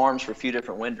different farms for a few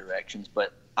different wind directions,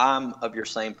 but I'm of your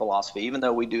same philosophy. Even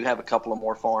though we do have a couple of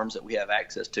more farms that we have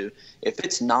access to, if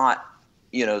it's not,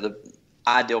 the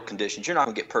ideal conditions, you're not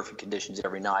going to get perfect conditions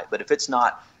every night, but if it's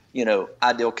not,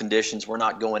 ideal conditions, we're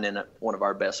not going in at one of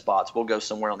our best spots. We'll go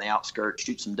somewhere on the outskirts,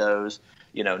 shoot some does.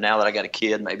 Now that I got a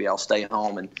kid, maybe I'll stay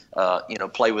home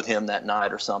and, play with him that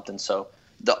night or something. So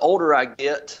the older I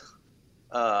get,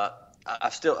 I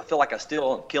feel like I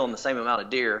still am killing the same amount of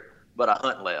deer, but I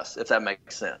hunt less, if that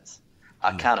makes sense.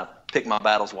 I kind of pick my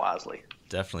battles wisely.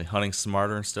 Definitely hunting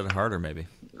smarter instead of harder, maybe.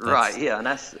 Right. Yeah. And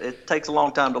it takes a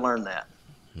long time to learn that.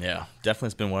 Yeah, definitely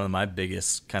it's been one of my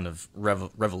biggest kind of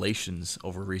revelations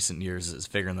over recent years is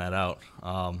figuring that out.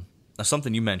 Now,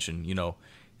 something you mentioned,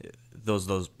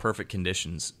 those perfect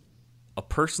conditions. A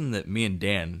person that me and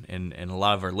Dan and a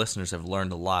lot of our listeners have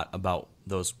learned a lot about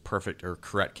those perfect or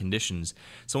correct conditions.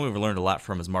 Someone we've learned a lot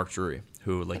from is Mark Drury,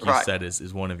 who, like you said,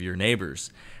 is one of your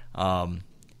neighbors.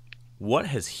 What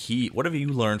have you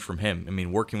learned from him? I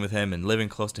mean, working with him and living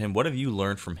close to him, what have you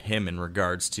learned from him in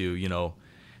regards to,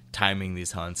 timing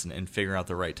these hunts and figuring out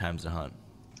the right times to hunt?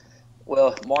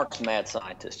 Well, Mark's a mad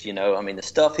scientist, the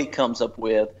stuff he comes up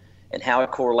with and how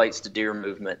it correlates to deer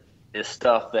movement is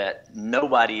stuff that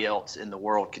nobody else in the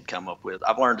world could come up with.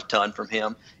 I've learned a ton from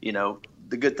him.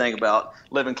 The good thing about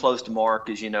living close to Mark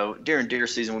is, during deer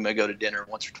season, we may go to dinner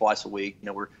once or twice a week.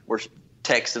 We're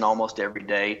texting almost every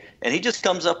day, and he just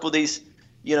comes up with these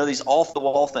off the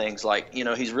wall things. Like,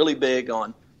 he's really big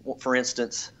on, for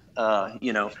instance,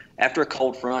 after a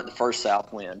cold front, the first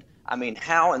south wind. I mean,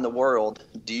 how in the world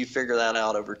do you figure that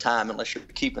out over time unless you're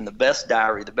keeping the best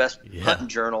diary, the best hunting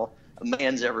journal a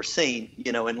man's ever seen,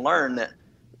 and learn that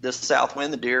this south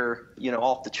wind, the deer,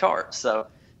 off the charts. So,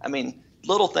 I mean,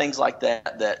 little things like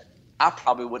that I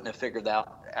probably wouldn't have figured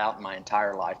out in my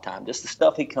entire lifetime. Just the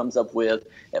stuff he comes up with.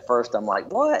 At first, I'm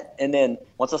like, what? And then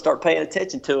once I start paying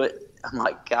attention to it, I'm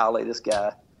like, golly, this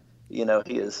guy, he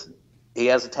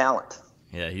has a talent.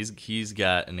 Yeah, he's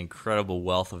got an incredible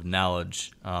wealth of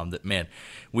knowledge. That man,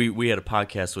 we had a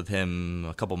podcast with him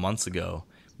a couple months ago.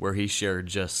 where he shared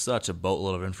just such a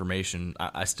boatload of information.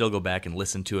 I still go back and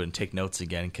listen to it and take notes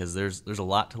again because there's a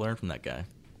lot to learn from that guy.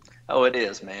 Oh, it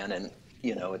is, man. And,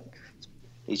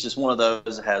 he's just one of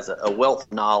those that has a wealth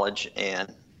of knowledge.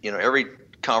 And, every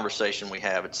conversation we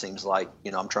have, it seems like,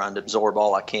 I'm trying to absorb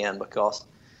all I can because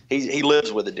he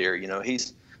lives with the deer.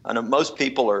 I know most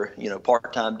people are,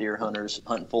 part-time deer hunters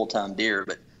hunting full-time deer,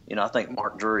 but, I think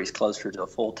Mark Drury's closer to a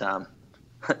full-time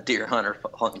deer hunter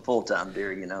hunting full-time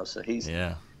deer, so he's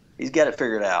got it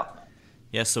figured out.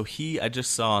 Yeah, so I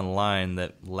just saw online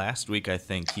that last week I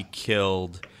think he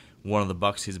killed one of the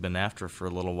bucks he's been after for a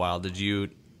little while. Did you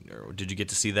get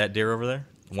to see that deer over there?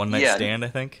 One night stand, I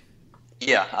think.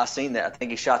 Yeah, I seen that. I think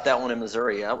he shot that one in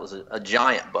Missouri. That was a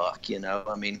giant buck.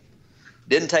 Didn't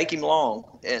take him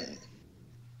long, and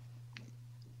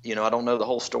I don't know the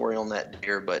whole story on that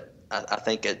deer, but I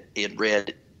think he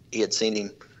had seen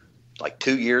him like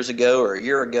 2 years ago or a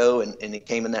year ago, and he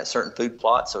came in that certain food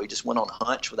plot, so he just went on a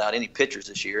hunch without any pictures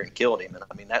this year and killed him.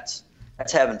 And that's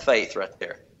having faith right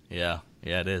there. Yeah,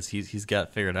 it is. He's got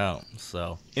it figured out.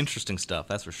 So interesting stuff,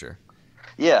 that's for sure.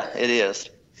 Yeah, it is.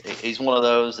 He's one of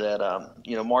those that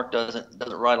Mark doesn't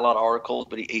write a lot of articles,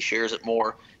 but he shares it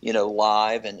more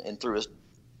live and through his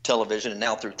television, and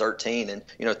now through 13. And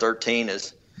 13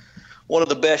 is one of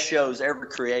the best shows ever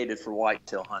created for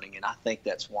whitetail hunting, and I think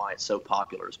that's why it's so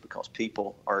popular, is because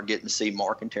people are getting to see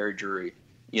Mark and Terry Drury,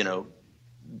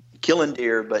 killing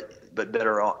deer, but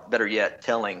better yet,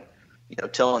 telling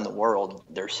the world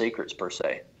their secrets per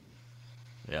se.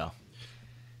 Yeah.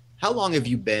 How long have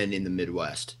you been in the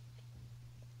Midwest?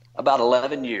 About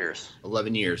 11 years.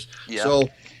 11 years. Yeah. So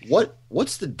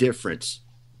what's the difference?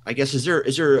 I guess, is there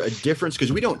a difference?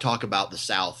 Because we don't talk about the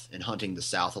South and hunting the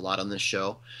South a lot on this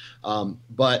show.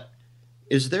 But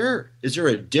is there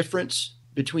a difference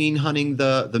between hunting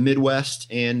the Midwest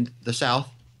and the South?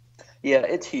 Yeah,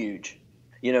 it's huge.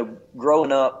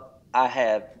 Growing up, I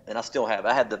had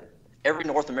every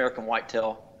North American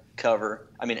whitetail cover,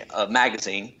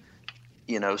 magazine,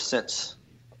 since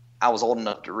I was old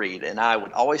enough to read. And I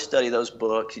would always study those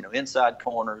books, Inside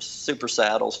Corners, Super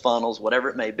Saddles, Funnels, whatever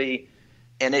it may be.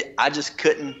 And I just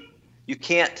couldn't – you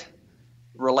can't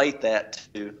relate that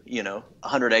to,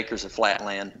 100 acres of flat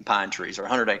land and pine trees, or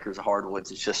 100 acres of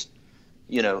hardwoods. It's just,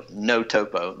 no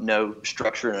topo, no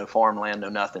structure, no farmland, no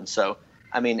nothing. So,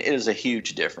 it is a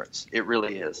huge difference. It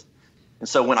really is. And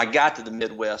so when I got to the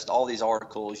Midwest, all these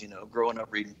articles, growing up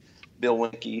reading Bill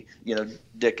Winke,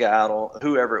 Dick Idle,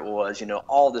 whoever it was,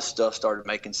 all this stuff started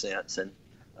making sense, and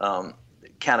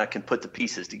kind of can put the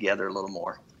pieces together a little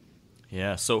more.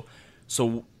 Yeah, So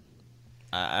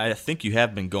I think you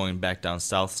have been going back down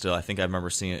south still. I think I remember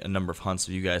seeing a number of hunts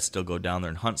of you guys still go down there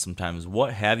and hunt sometimes.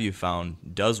 What have you found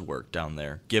does work down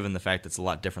there, given the fact it's a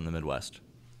lot different than the Midwest?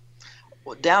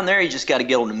 Well, down there you just got to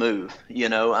get on the move.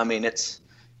 It's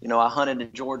I hunted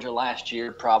in Georgia last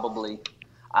year, probably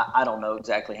I don't know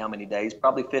exactly how many days,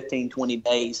 probably 15, 20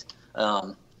 days.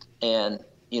 I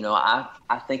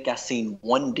think I seen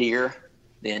one deer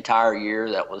the entire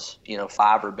year that was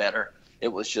 5 or better. It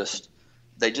was just.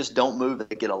 They just don't move.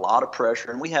 They get a lot of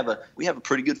pressure, and we have a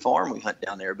pretty good farm we hunt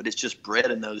down there. But it's just bred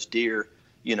in those deer,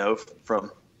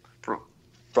 from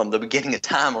the beginning of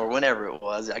time or whenever it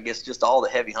was. I guess just all the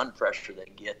heavy hunting pressure they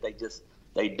get.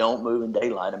 They don't move in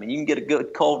daylight. You can get a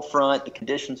good cold front, the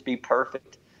conditions be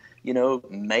perfect.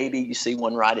 Maybe you see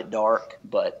one right at dark,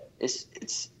 but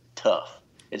it's tough.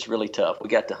 It's really tough. We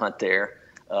got to hunt there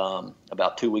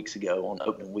about 2 weeks ago on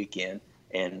opening weekend,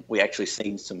 and we actually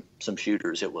seen some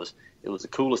shooters. It was the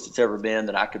coolest it's ever been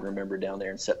that I could remember down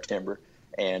there in September.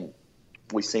 And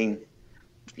we seen,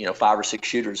 5 or 6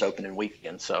 shooters opening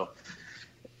weekend. So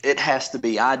it has to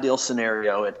be ideal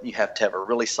scenario. You have to have a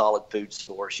really solid food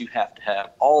source. You have to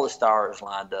have all the stars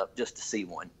lined up just to see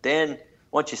one. Then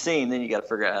once you see him, then you got to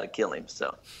figure out how to kill him.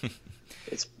 So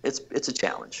it's a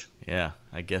challenge. Yeah,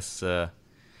 I guess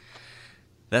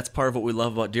that's part of what we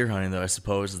love about deer hunting, though, I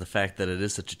suppose, is the fact that it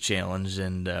is such a challenge.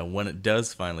 And when it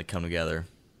does finally come together,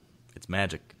 it's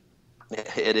magic.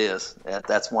 It is.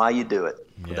 That's why you do it,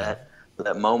 for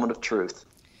that moment of truth.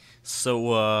 So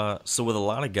with a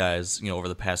lot of guys, over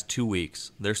the past 2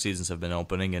 weeks, their seasons have been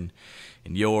opening, and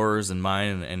yours and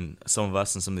mine and some of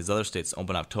us in some of these other states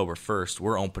open October 1st.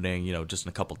 We're opening, just in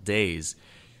a couple days.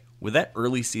 With that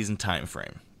early season time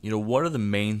frame, what are the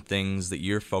main things that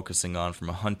you're focusing on from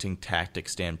a hunting tactic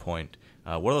standpoint?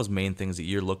 What are those main things that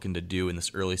you're looking to do in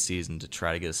this early season to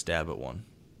try to get a stab at one?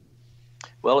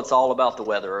 Well, it's all about the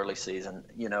weather early season.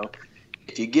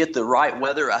 If you get the right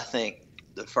weather, I think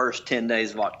the first 10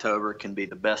 days of October can be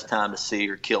the best time to see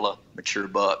or kill a mature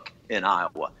buck in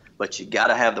Iowa. But you got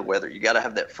to have the weather. You got to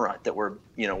have that front that we're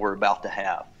about to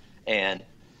have. And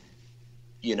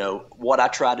what I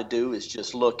try to do is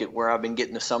just look at where I've been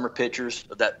getting the summer pictures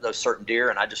of those certain deer,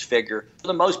 and I just figure, for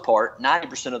the most part,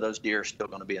 90% of those deer are still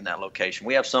going to be in that location.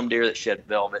 We have some deer that shed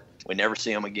velvet, we never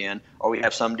see them again, or we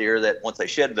have some deer that once they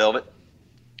shed velvet,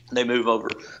 they move over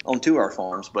onto our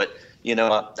farms. But,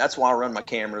 that's why I run my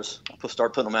cameras. I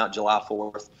start putting them out July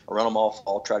 4th. I run them all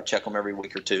fall, try to check them every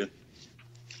week or two.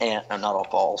 And I'm not all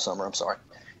fall, all summer, I'm sorry.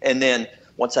 And then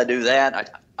once I do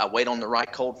that, I wait on the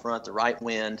right cold front, the right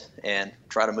wind, and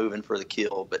try to move in for the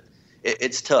kill. But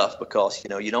it's tough because,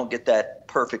 you don't get that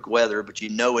perfect weather, but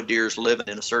a deer's living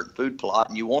in a certain food plot,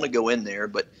 and you want to go in there,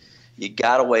 but you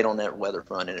got to wait on that weather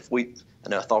front.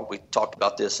 And I thought we talked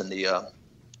about this in the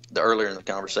earlier in the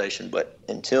conversation, but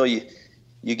until you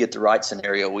get the right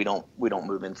scenario, we don't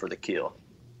move in for the kill.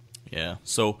 Yeah.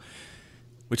 So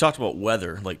we talked about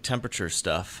weather, like temperature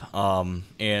stuff,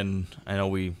 and I know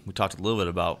we talked a little bit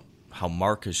about how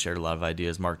Mark has shared a lot of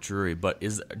ideas, Mark Drury, but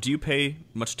do you pay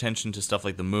much attention to stuff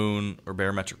like the moon or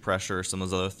barometric pressure or some of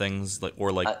those other things,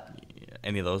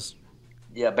 any of those?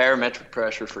 Yeah, barometric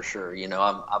pressure for sure.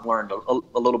 I've learned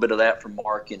a little bit of that from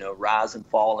Mark, rise and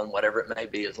fall and whatever it may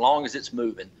be. As long as it's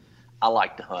moving, I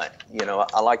like to hunt.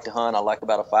 I like to hunt. I like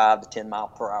about a 5 to 10 mile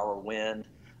per hour wind.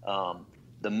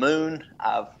 The moon,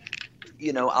 I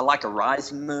like a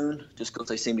rising moon just because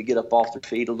they seem to get up off their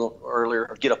feet a little earlier,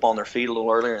 or get up on their feet a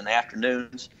little earlier in the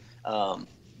afternoons.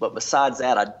 But besides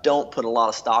that, I don't put a lot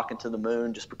of stock into the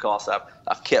moon just because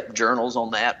I've kept journals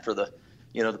on that for the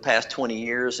past 20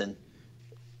 years, and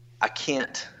I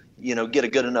can't, get a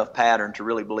good enough pattern to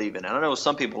really believe in it. I know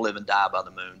some people live and die by the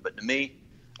moon, but to me,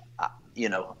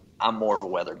 I'm more of a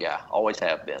weather guy. Always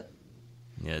have been.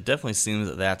 Yeah, it definitely seems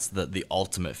that that's the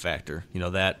ultimate factor.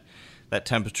 That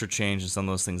temperature change and some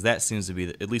of those things, that seems to be,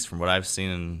 at least from what I've seen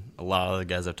and a lot of the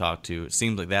guys I've talked to, it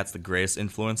seems like that's the greatest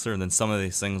influencer. And then some of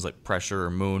these things like pressure or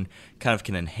moon kind of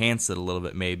can enhance it a little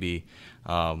bit maybe.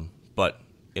 But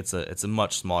it's a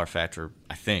much smaller factor,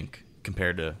 I think,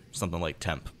 compared to something like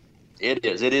temp. It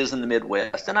is. It is in the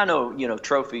Midwest. And I know,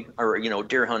 trophy or,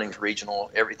 deer hunting's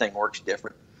regional. Everything works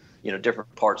different,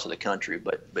 different parts of the country.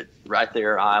 But right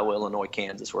there, Iowa, Illinois,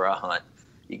 Kansas, where I hunt,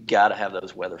 you got to have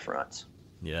those weather fronts.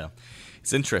 Yeah.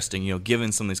 It's interesting,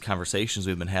 given some of these conversations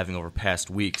we've been having over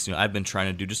past weeks, I've been trying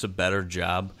to do just a better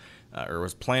job, or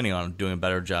was planning on doing a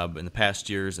better job in the past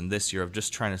years and this year of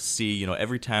just trying to see,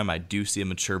 every time I do see a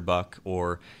mature buck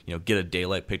or, get a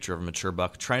daylight picture of a mature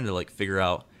buck, trying to figure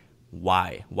out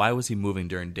why was he moving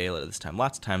during daylight at this time.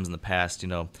 Lots of times in the past,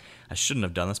 I shouldn't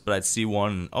have done this, but I'd see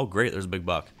one and, oh great, there's a big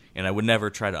buck. And I would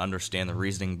never try to understand the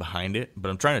reasoning behind it, but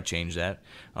I'm trying to change that.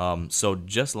 So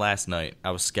just last night, I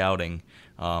was scouting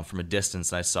from a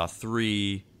distance, and I saw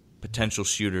 3 potential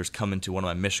shooters come into one of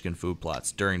my Michigan food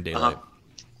plots during daylight.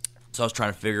 So I was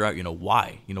trying to figure out,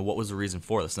 why, what was the reason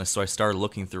for this? And so I started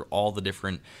looking through all the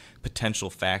different potential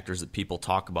factors that people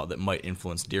talk about that might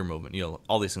influence deer movement.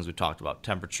 All these things we talked about: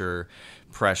 temperature,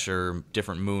 pressure,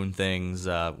 different moon things,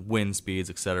 wind speeds,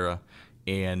 etc.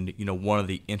 And, one of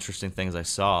the interesting things I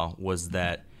saw was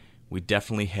that we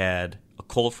definitely had a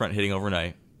cold front hitting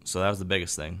overnight. So that was the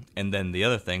biggest thing. And then the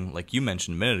other thing, like you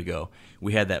mentioned a minute ago,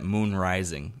 we had that moon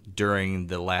rising during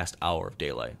the last hour of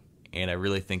daylight. And I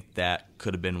really think that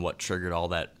could have been what triggered all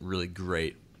that really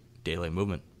great daylight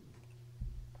movement.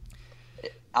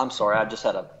 I'm sorry, I just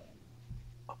had a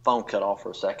phone cut off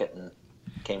for a second and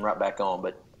came right back on.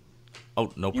 But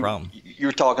oh, no problem.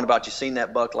 You're talking about you seen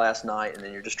that buck last night, and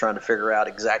then you're just trying to figure out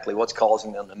exactly what's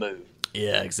causing them to move.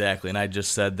 Yeah, exactly. And I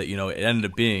just said that, it ended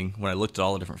up being, when I looked at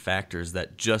all the different factors,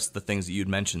 that just the things that you'd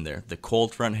mentioned there, the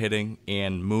cold front hitting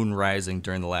and moon rising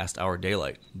during the last hour of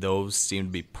daylight, those seemed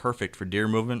to be perfect for deer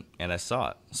movement, and I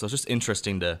saw it. So it's just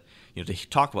interesting to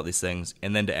talk about these things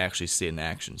and then to actually see it in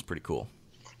action. It's pretty cool.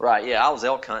 Right, yeah. I was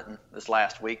elk hunting this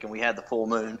last week, and we had the full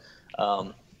moon,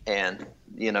 and,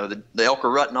 the elk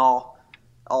were rutting all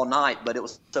night, but it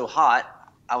was so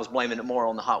hot, I was blaming it more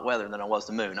on the hot weather than I was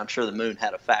the moon. I'm sure the moon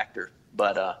had a factor.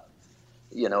 But,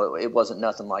 it wasn't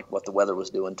nothing like what the weather was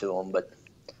doing to them.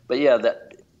 But yeah,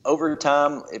 that over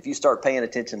time, if you start paying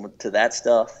attention to that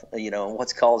stuff, and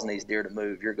what's causing these deer to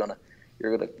move, you're gonna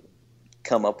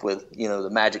come up with, the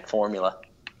magic formula.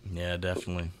 Yeah,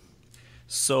 definitely.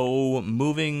 So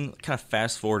moving, kind of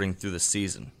fast forwarding through the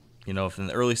season, if in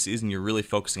the early season you're really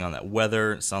focusing on that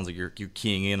weather, it sounds like you're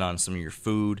keying in on some of your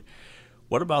food.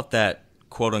 What about that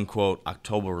quote-unquote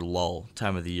October lull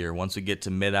time of the year? Once we get to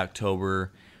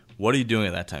mid-October, what are you doing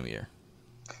at that time of year?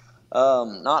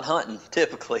 Not hunting,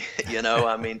 typically.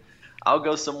 I mean, I'll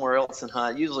go somewhere else and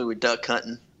hunt. Usually we're duck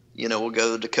hunting. We'll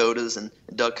go to the Dakotas and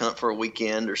duck hunt for a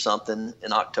weekend or something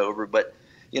in October. But,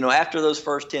 after those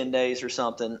first 10 days or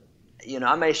something,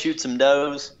 I may shoot some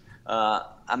does,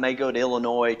 I may go to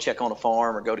Illinois, check on a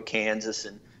farm, or go to Kansas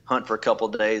and hunt for a couple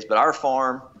of days. But our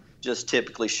farm just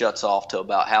typically shuts off till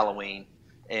about Halloween,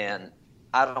 and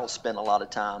I don't spend a lot of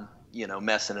time,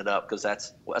 messing it up, because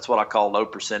that's what I call low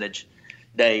percentage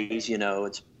days.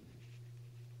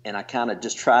 And I kind of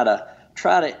just try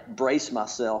to brace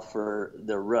myself for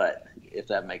the rut, if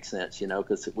that makes sense,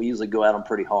 because we usually go at them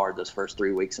pretty hard those first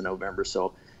 3 weeks in November.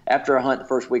 So after I hunt the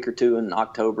first week or two in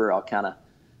October, I'll kind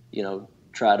of,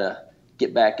 try to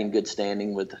get back in good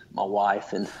standing with my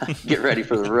wife and get ready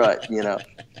for the rut,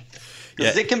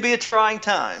 because it can be a trying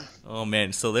time. Oh,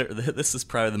 man. So this is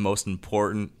probably the most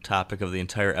important topic of the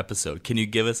entire episode. Can you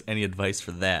give us any advice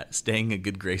for that, staying in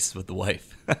good graces with the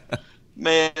wife?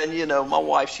 Man, my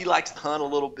wife, she likes to hunt a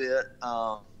little bit,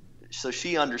 so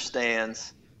she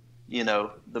understands, the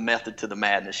method to the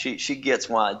madness. She gets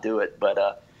why I do it,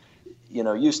 but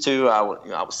used to, I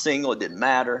was single. It didn't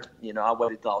matter. I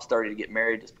waited until I was 30 to get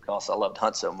married just because I loved to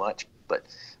hunt so much. But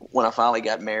when I finally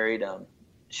got married,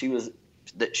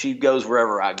 she goes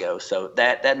wherever I go, so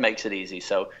that makes it easy.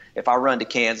 So if I run to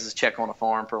Kansas, check on a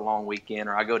farm for a long weekend,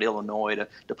 or I go to Illinois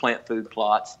to plant food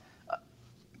plots,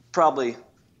 probably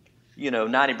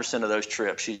 90% of those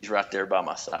trips, she's right there by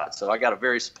my side. So I got a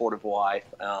very supportive wife,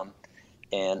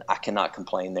 and I cannot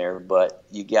complain there. But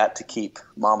you got to keep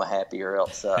Mama happy, or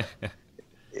else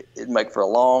it'd make for a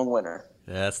long winter.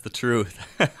 That's the truth.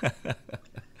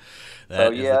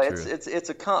 It's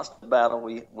a constant battle.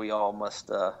 We all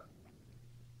must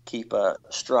keep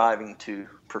striving to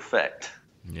perfect.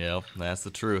 Yeah, that's the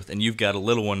truth. And you've got a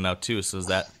little one now too, so is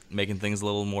that making things a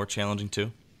little more challenging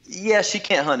too? Yeah, she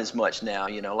can't hunt as much now.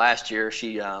 Last year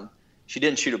she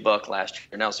didn't shoot a buck last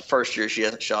year. Now it's the first year she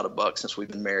hasn't shot a buck since we've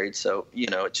been married. So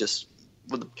it's just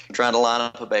with trying to line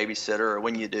up a babysitter, or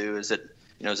when you do, is it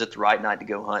the right night to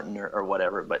go hunting or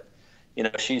whatever. But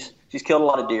she's killed a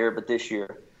lot of deer. But this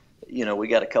year, we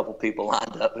got a couple people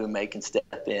lined up who can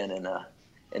step in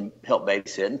and help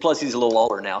babysit. And plus he's a little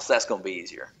older now, so that's going to be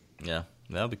easier. Yeah,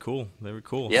 that'll be cool. Very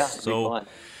cool. Yeah, it'll be fun.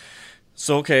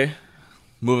 So okay.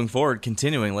 Moving forward,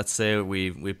 continuing, let's say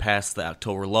we passed the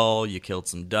October lull, you killed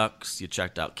some ducks, you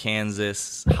checked out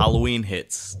Kansas, Halloween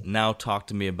hits. Now talk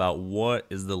to me about what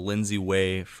is the Lindsay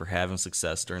way for having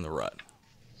success during the rut?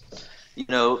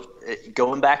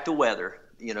 Going back to weather,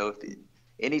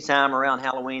 anytime around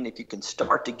Halloween, if you can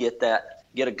start to get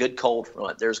a good cold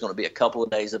front, there's going to be a couple of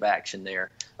days of action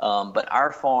there. But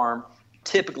our farm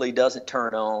typically doesn't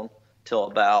turn on till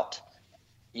about,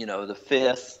 the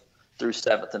 5th through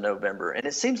 7th of November. And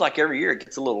it seems like every year it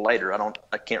gets a little later.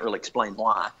 I can't really explain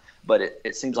why, but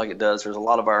it seems like it does. There's a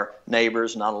lot of our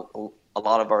neighbors, not a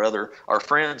lot of our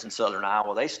friends in Southern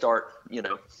Iowa. They start,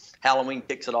 Halloween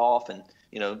kicks it off, and,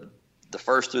 the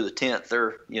 1st through the 10th,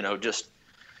 they're, just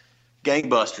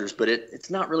gangbusters, but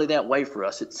it's not really that way for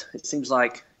us. It seems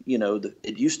like,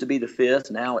 it used to be the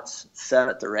 5th. Now it's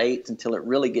 7th or 8th until it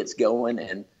really gets going.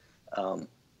 And,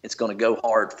 it's going to go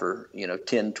hard for,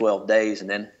 10, 12 days, and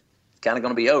then kind of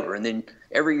going to be over. And then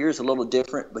every year is a little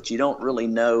different, but you don't really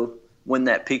know when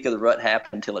that peak of the rut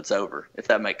happened until it's over, if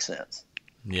that makes sense.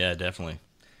 Yeah, definitely.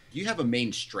 Do you have a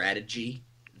main strategy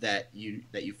that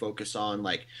you focus on,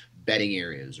 like bedding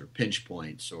areas or pinch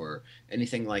points or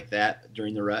anything like that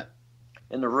during the rut?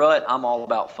 In the rut, I'm all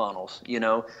about funnels.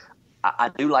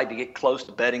 I do like to get close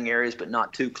to bedding areas, but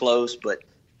not too close. But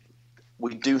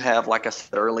we do have, like I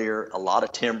said earlier, a lot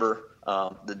of timber.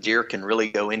 The deer can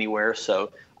really go anywhere.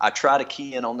 So I try to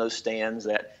key in on those stands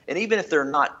and even if they're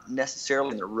not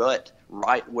necessarily in the rut,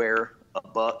 right where a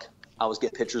buck I always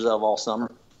get pictures of all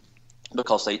summer,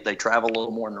 because they travel a little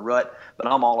more in the rut. But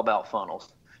I'm all about funnels,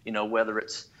 whether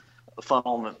it's a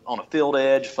funnel on a field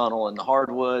edge, funnel in the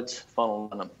hardwoods, funnel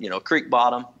on a creek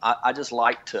bottom. I just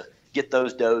like to get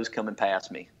those does coming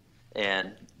past me.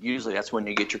 And usually that's when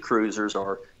you get your cruisers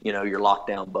or, your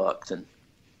lockdown bucks and,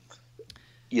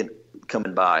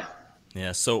 coming by.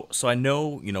 Yeah, so I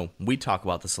know, we talk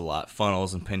about this a lot,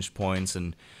 funnels and pinch points,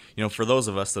 and, for those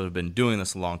of us that have been doing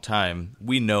this a long time,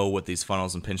 we know what these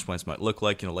funnels and pinch points might look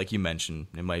like. Like you mentioned,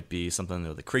 it might be something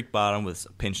with a creek bottom with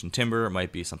a pinch and timber, it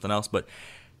might be something else, but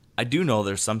I do know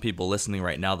there's some people listening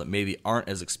right now that maybe aren't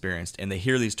as experienced, and they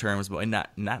hear these terms, but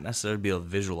not necessarily be able to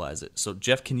visualize it. So,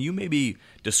 Jeff, can you maybe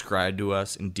describe to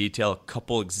us in detail a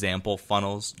couple example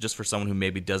funnels, just for someone who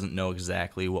maybe doesn't know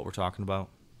exactly what we're talking about?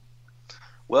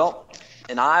 Well,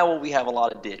 in Iowa, we have a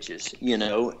lot of ditches,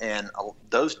 and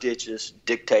those ditches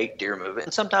dictate deer movement.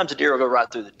 And sometimes a deer will go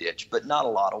right through the ditch, but not a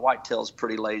lot. A whitetail's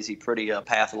pretty lazy, pretty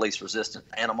path of least resistant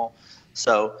animal.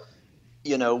 So,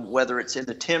 whether it's in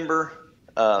the timber,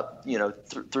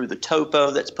 through the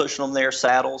topo that's pushing them there,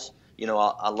 saddles.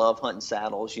 I love hunting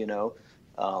saddles,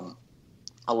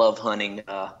 I love hunting,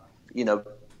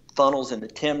 funnels in the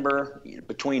timber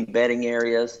between bedding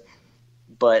areas.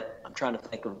 But I'm trying to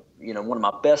think of, one of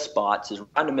my best spots is right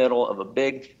in the middle of a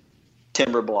big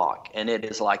timber block, and it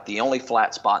is like the only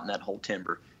flat spot in that whole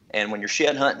timber. And when you're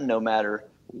shed hunting, no matter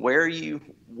where you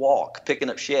walk picking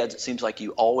up sheds, it seems like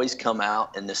you always come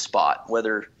out in this spot,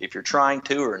 whether if you're trying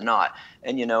to or not.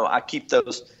 And I keep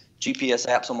those GPS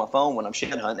apps on my phone when I'm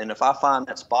shed hunting, and if I find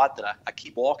that spot that I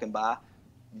keep walking by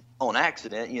on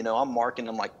accident, I'm marking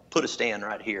them like, put a stand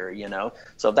right here,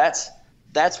 So that's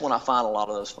when I find a lot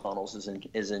of those funnels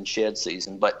is in shed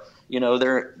season. But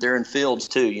they're in fields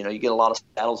too. You get a lot of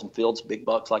saddles in fields. Big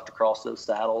bucks like to cross those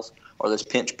saddles or those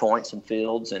pinch points in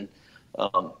fields. And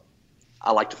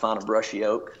I like to find a brushy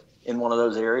oak in one of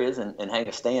those areas and hang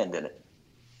a stand in it.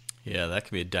 Yeah, that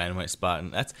could be a dynamite spot,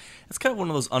 and that's kind of one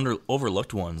of those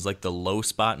overlooked ones, like the low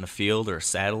spot in a field or a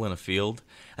saddle in a field.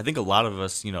 I think a lot of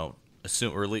us,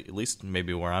 assume, or at least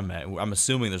maybe where I'm at, I'm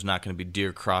assuming there's not going to be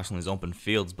deer crossing these open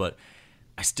fields, but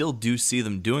I still do see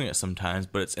them doing it sometimes,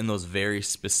 but it's in those very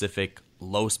specific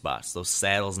low spots, those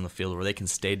saddles in the field where they can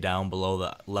stay down below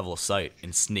the level of sight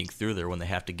and sneak through there when they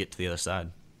have to get to the other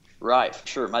side. Right,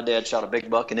 sure. My dad shot a big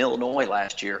buck in Illinois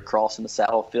last year crossing the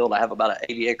saddle field. I have about an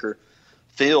 80-acre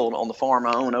field on the farm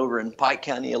I own over in Pike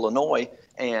County, Illinois.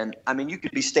 And, you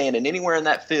could be standing anywhere in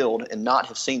that field and not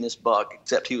have seen this buck,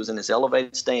 except he was in his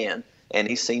elevated stand, and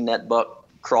he's seen that buck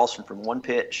crossing from one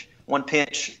pinch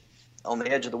on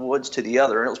the edge of the woods to the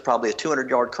other, and it was probably a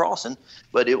 200-yard crossing,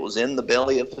 but it was in the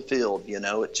belly of the field.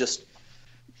 It just,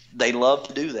 they love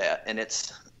to do that, and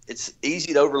it's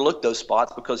easy to overlook those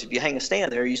spots because if you hang a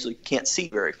stand there, you usually can't see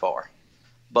very far,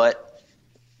 but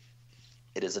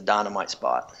it is a dynamite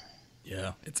spot.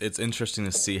 Yeah, it's interesting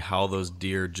to see how those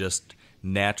deer just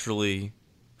naturally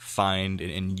find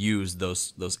and use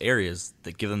those areas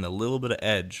that give them a little bit of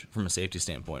edge from a safety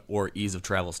standpoint or ease of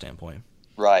travel standpoint.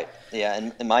 Right. Yeah,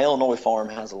 and my Illinois farm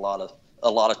has a lot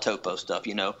of topo stuff.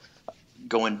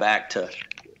 Going back to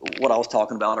what I was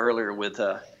talking about earlier with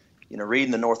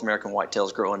reading the North American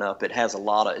whitetails growing up. It has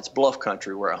it's bluff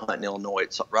country where I hunt in Illinois.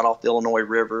 It's right off the Illinois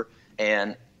River,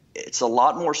 and it's a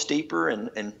lot more steeper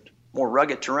and more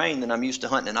rugged terrain than I'm used to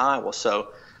hunting in Iowa. So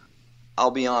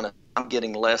I'll be honest, I'm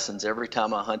getting lessons every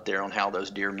time I hunt there on how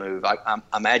those deer move. I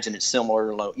imagine it's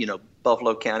similar to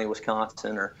Buffalo County,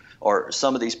 Wisconsin, or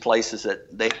some of these places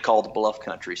that they call the bluff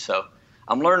country. So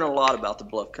I'm learning a lot about the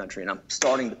bluff country, and I'm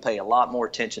starting to pay a lot more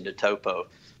attention to topo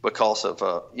because of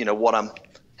what I'm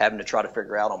having to try to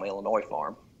figure out on my Illinois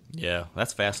farm. Yeah,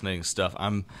 that's fascinating stuff.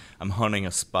 I'm hunting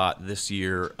a spot this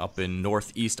year up in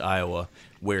northeast Iowa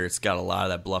where it's got a lot of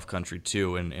that bluff country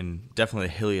too, and definitely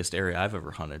the hilliest area I've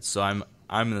ever hunted. So I'm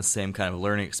in the same kind of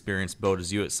learning experience boat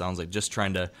as you. It sounds like just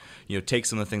trying to take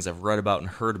some of the things I've read about and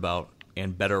heard about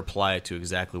and better apply it to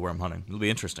exactly where I'm hunting. It'll be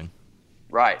interesting.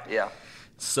 Right. Yeah.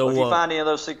 So if you find any of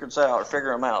those secrets out or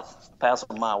figure them out, pass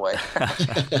them my way.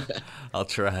 I'll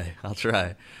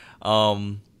try.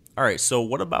 All right, so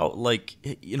what about,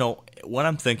 when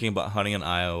I'm thinking about hunting in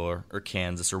Iowa or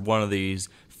Kansas or one of these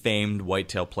famed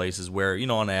whitetail places where,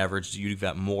 on average, you've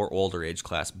got more older age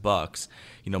class bucks,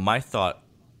 my thought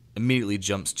immediately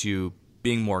jumps to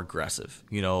being more aggressive,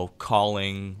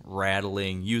 calling,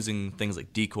 rattling, using things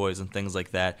like decoys and things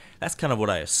like that. That's kind of what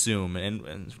I assume,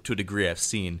 and to a degree I've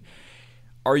seen.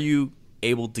 Are you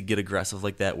able to get aggressive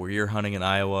like that where you're hunting in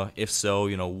Iowa? If so,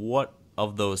 what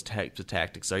of those types of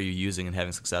tactics are you using and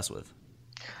having success with?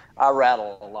 I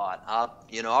rattle a lot.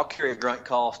 I'll carry a grunt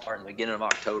call starting the beginning of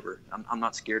October. I'm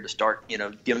not scared to start,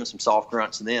 giving some soft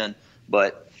grunts then.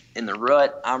 But in the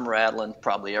rut, I'm rattling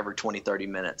probably every 20, 30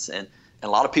 minutes. And a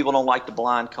lot of people don't like the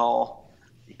blind call.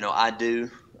 I do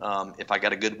if I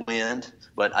got a good wind.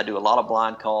 But I do a lot of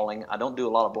blind calling. I don't do a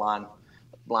lot of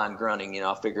blind grunting.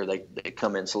 I figure they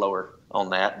come in slower on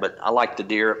that. But I like the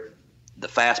deer, the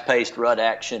fast-paced rut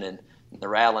action and the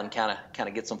rattling kind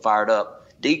of gets them fired up.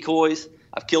 Decoys,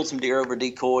 I've killed some deer over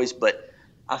decoys, but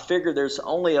I figure there's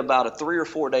only about a 3 or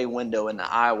 4 day window in the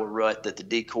Iowa rut that the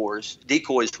decoys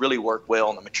really work well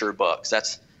on the mature bucks.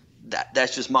 That's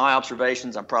just my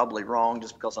observations. I'm probably wrong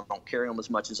just because I don't carry them as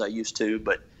much as I used to,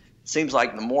 but it seems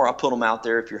like the more I put them out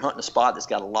there, if you're hunting a spot that's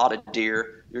got a lot of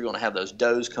deer, you're going to have those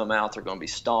does come out. They're going to be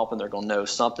stomping. They're going to know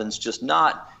something's just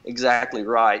not exactly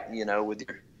right,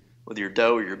 with your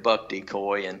doe or your buck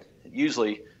decoy, and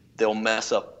usually they'll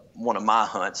mess up one of my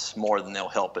hunts more than they'll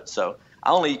help it. So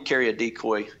I only carry a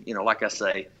decoy, like I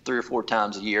say, 3 or 4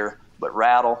 times a year. But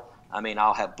rattle,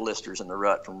 I'll have blisters in the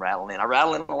rut from rattling. I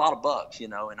rattle in a lot of bucks,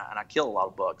 and I kill a lot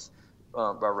of bucks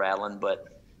by rattling.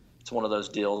 But it's one of those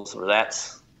deals where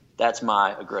that's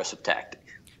my aggressive tactic.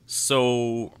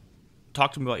 So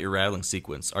talk to me about your rattling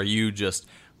sequence. Are you just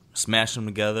smashing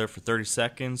them together for 30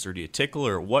 seconds, or do you tickle,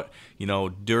 or what,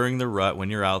 during the rut when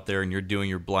you're out there and you're doing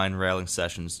your blind rattling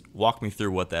sessions? Walk me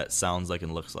through what that sounds like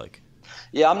and looks like.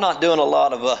 Yeah, I'm not doing a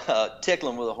lot of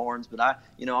tickling with the horns, but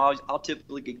I'll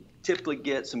typically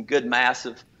get some good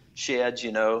massive sheds,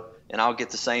 and I'll get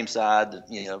the same side,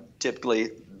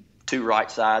 typically 2 right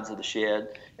sides of the shed,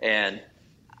 and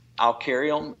I'll carry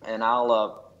them, and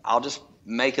I'll just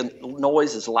make a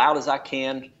noise as loud as I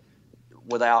can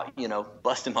without,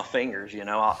 busting my fingers.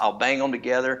 I'll bang them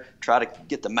together, try to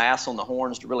get the mass on the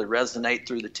horns to really resonate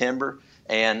through the timber,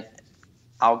 and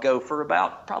I'll go for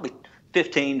about probably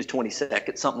 15 to 20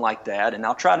 seconds, something like that, and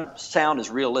I'll try to sound as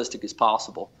realistic as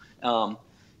possible.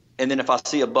 And then if I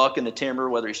see a buck in the timber,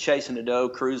 whether he's chasing a doe,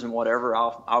 cruising, whatever,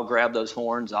 I'll grab those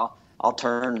horns. I'll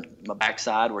turn my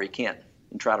backside where he can't,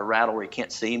 and try to rattle where he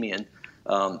can't see me, and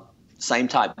same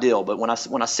type deal. But when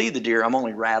I see the deer, I'm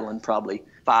only rattling probably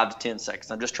 5 to 10 seconds.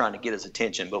 I'm just trying to get his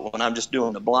attention. But when I'm just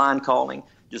doing the blind calling,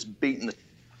 just beating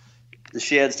the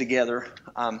sheds together,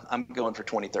 I'm going for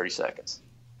 20, 30 seconds.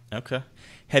 Okay.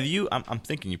 Have you? I'm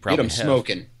thinking you probably Get them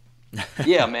smoking.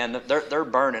 Yeah, man, they're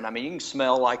burning. I mean, you can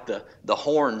smell like the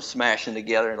horns smashing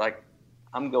together. Like,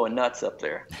 I'm going nuts up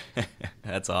there.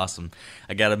 That's awesome.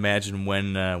 I gotta imagine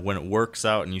when it works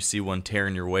out and you see one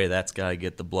tearing your way, that's gotta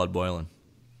get the blood boiling.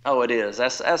 Oh, it is.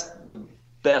 That's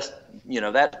best.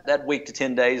 That week to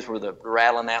 10 days where the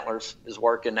rattling antlers is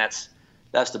working. That's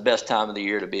the best time of the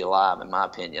year to be alive, in my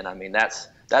opinion. I mean, that's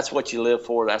what you live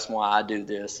for. That's why I do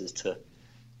this,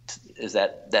 is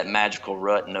that magical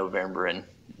rut in November, and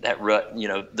that rut,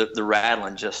 the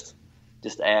rattling just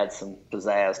adds some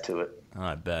pizzazz to it. Oh,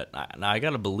 I bet. Now I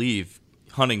gotta believe,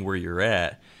 hunting where you're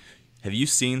at, have you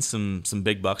seen some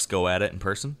big bucks go at it in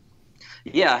person?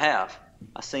 Yeah, I have.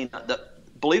 I seen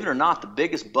believe it or not, the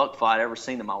biggest buck fight I ever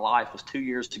seen in my life was 2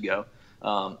 years ago.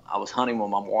 I was hunting with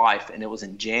my wife, and it was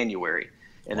in January.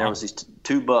 And There was these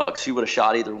 2 bucks. She would have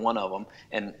shot either one of them.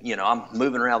 And, I'm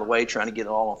moving around the way trying to get it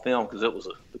all on film because it was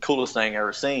the coolest thing I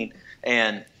ever seen.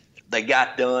 And they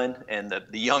got done, and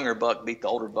the younger buck beat the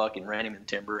older buck and ran him in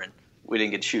timber, and we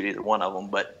didn't get to shoot either one of them.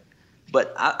 But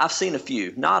I've seen a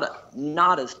few, not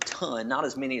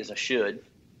as many as I should.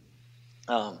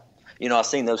 I've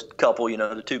seen those couple,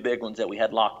 the 2 big ones that we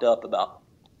had locked up about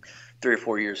 3 or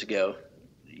 4 years ago.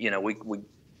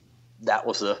 That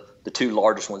was the 2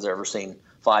 largest ones I've ever seen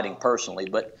fighting personally.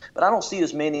 But I don't see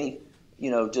as many,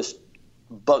 just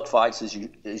buck fights as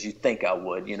you think I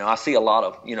would. I see a lot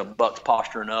of, bucks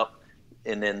posturing up,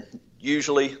 and then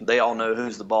usually they all know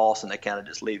who's the boss, and they kind of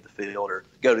just leave the field or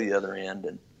go to the other end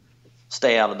and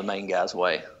stay out of the main guy's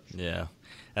way. Yeah,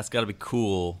 that's got to be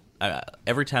cool.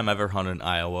 Every time I've ever hunted in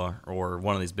Iowa or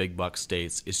one of these big buck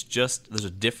states, it's just there's a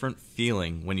different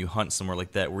feeling when you hunt somewhere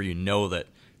like that where you know that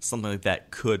something like that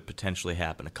could potentially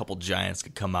happen. A couple giants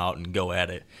could come out and go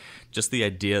at it. Just the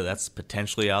idea that's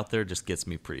potentially out there just gets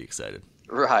me pretty excited.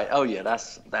 Right. Oh yeah,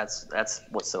 that's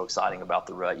what's so exciting about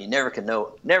the rut. You never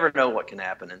know what can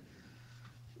happen, and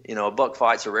a buck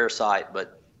fight's a rare sight,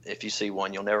 but if you see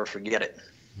one, you'll never forget it.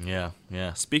 Yeah.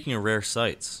 Speaking of rare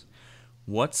sights,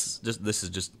 this is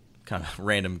just kind of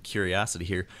random curiosity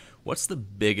here. What's the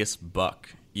biggest buck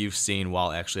you've seen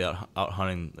while actually out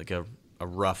hunting, like a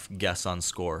rough guess on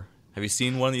score? Have you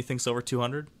seen one that you think's over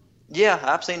 200? Yeah,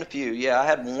 I've seen a few. Yeah, I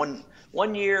had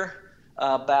one year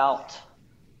about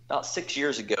 6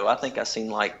 years ago. I think I seen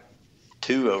like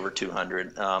 2 over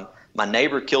 200. My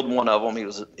neighbor killed one of them.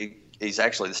 He's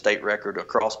actually the state record, a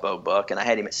crossbow buck, and I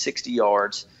had him at 60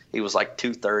 yards. He was like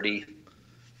 230.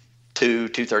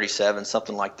 237,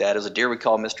 something like that. It was a deer we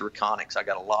call Mr. Reconyx. I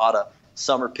got a lot of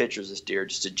summer pictures of this deer,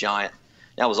 just a giant.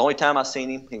 That was the only time I seen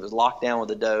him. He was locked down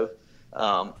with a doe,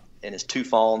 and his 2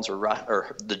 fawns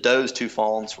or the doe's 2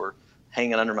 fawns were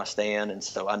hanging under my stand, and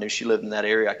so I knew she lived in that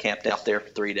area. I camped out there for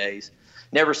 3 days.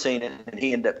 Never seen it, and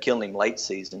he ended up killing him late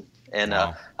season. And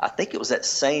Wow. I think it was that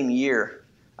same year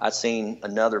I'd seen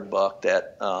another buck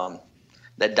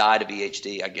that died of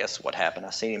EHD, I guess what happened.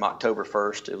 I seen him October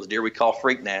 1st. It was a deer we call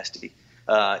Freak Nasty.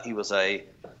 He was I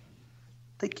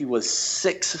think he was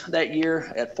 6 that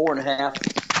year at 4.5.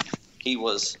 He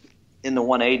was in the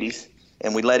 180s,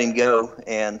 and we let him go.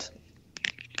 And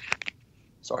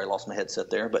sorry, I lost my headset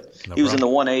there, but he was in the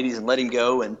 180s and let him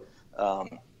go. And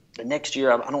the next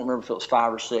year, I don't remember if it was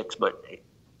 5 or 6, but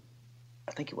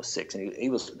I think it was 6, and he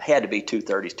had to be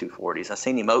 230s, 240s. I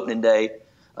seen him opening day.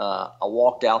 I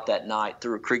walked out that night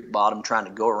through a creek bottom trying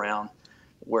to go around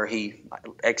where he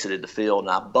exited the field, and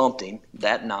I bumped him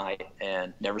that night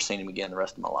and never seen him again the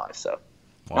rest of my life. So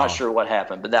Not sure what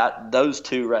happened, but those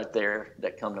 2 right there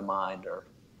that come to mind are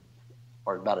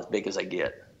about as big as they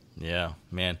get. Yeah,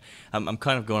 man. I'm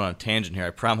kind of going on a tangent here. I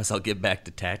promise I'll get back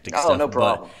to tactics Oh, stuff. no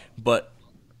problem. But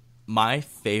my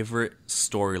favorite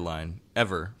storyline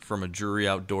ever from a Drury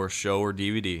Outdoor show or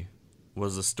DVD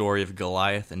was the story of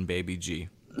Goliath and Baby G.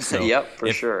 So Yep,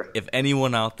 for sure. If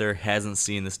anyone out there hasn't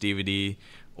seen this DVD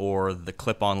or the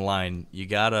clip online, you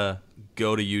gotta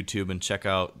go to YouTube and check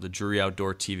out the Drury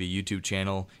Outdoor TV YouTube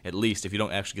channel. At least, if you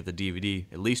don't actually get the DVD,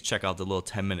 at least check out the little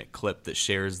 10-minute clip that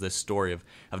shares this story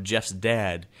of Jeff's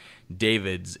dad,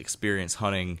 David's experience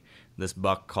hunting this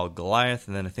buck called Goliath,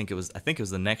 and then I think it was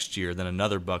the next year, then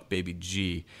another buck, Baby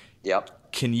G.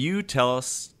 Yep. Can you tell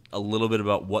us a little bit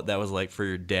about what that was like for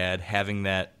your dad, having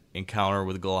that encounter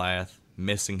with Goliath,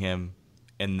 missing him,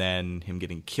 and then him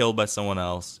getting killed by someone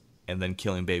else, and then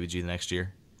killing Baby G the next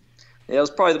year? Yeah, it was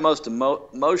probably the most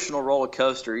emotional roller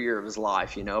coaster year of his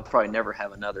life. I'll probably never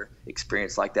have another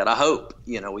experience like that. I hope,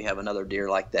 we have another deer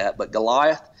like that. But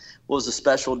Goliath was a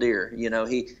special deer.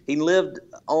 He lived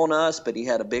on us, but he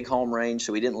had a big home range,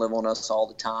 so he didn't live on us all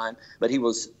the time. But he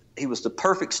was the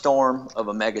perfect storm of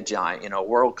a mega giant, a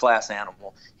world-class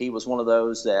animal. He was one of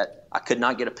those that I could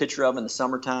not get a picture of in the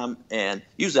summertime, and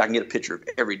usually I can get a picture of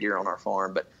every deer on our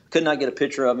farm, but could not get a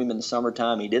picture of him in the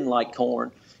summertime. He didn't like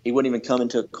corn. He wouldn't even come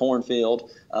into a cornfield.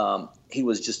 He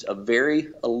was just a very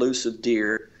elusive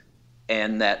deer,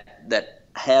 and that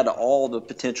had all the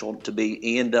potential to be.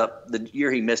 He ended up, the year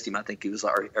he missed him, I think he was,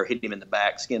 or hit him in the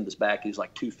back, skinned his back. He was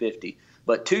like 250.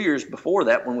 But 2 years before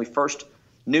that, when we first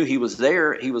knew he was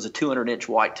there, he was a 200-inch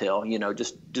whitetail.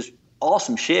 just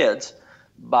awesome sheds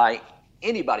by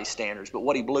anybody's standards. But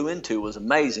what he blew into was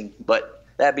amazing. But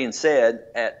that being said,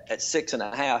 at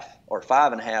 6.5 or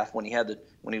 5.5,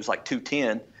 when he was like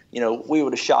 210, we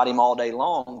would have shot him all day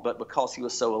long, but because he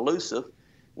was so elusive,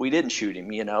 we didn't shoot him,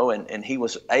 and he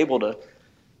was able to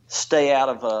stay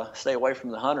away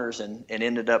from the hunters and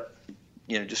ended up,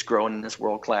 just growing this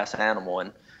world-class animal.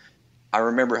 And I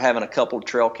remember having a couple of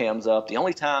trail cams up. The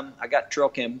only time I got trail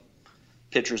cam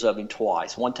pictures of him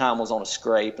twice. One time was on a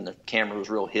scrape and the camera was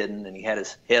real hidden and he had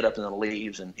his head up in the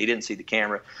leaves and he didn't see the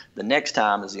camera. The next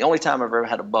time is the only time I've ever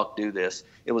had a buck do this.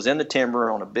 It was in the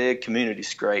timber on a big community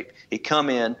scrape. He come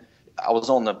in. I was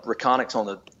on the Reconyx on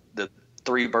the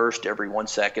 3 burst every 1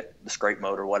 second, the scrape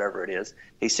mode or whatever it is.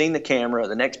 He's seen the camera.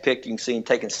 The next pick, you can see him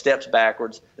taking steps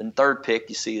backwards. Then third pick,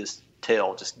 you see his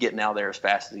tail just getting out there as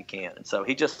fast as he can. And so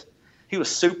he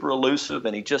was super elusive,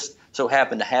 and he just so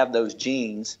happened to have those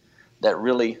genes that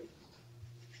really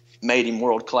made him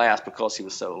world class because he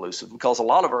was so elusive. Because a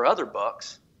lot of our other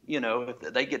bucks,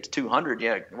 if they get to 200,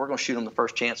 yeah, we're going to shoot them the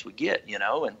first chance we get,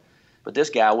 but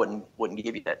this guy wouldn't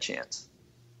give you that chance.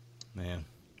 Man,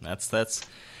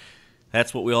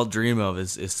 that's what we all dream of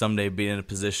is someday being in a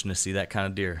position to see that kind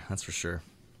of deer. That's for sure.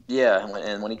 Yeah,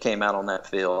 and when he came out on that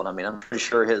field, I'm pretty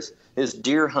sure his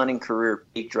deer hunting career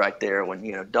peaked right there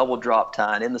when, double drop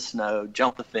tine in the snow,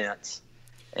 jump the fence,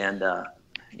 and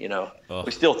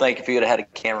we still think if he would have had a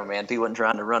cameraman, if he wasn't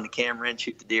trying to run the camera and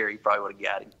shoot the deer, he probably would have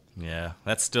got him. Yeah,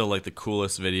 that's still like the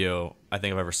coolest video I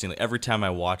think I've ever seen. Like every time I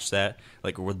watch that,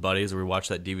 like with buddies or we watch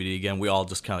that DVD again, we all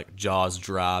just kind of like jaws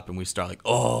drop and we start like,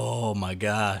 oh my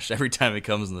gosh, every time it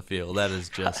comes in the field. That is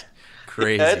just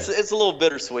crazy. Yeah, it's a little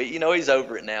bittersweet. He's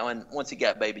over it now, and once he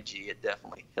got Baby G, it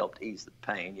definitely helped ease the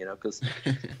pain, because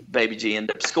Baby G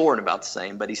ended up scoring about the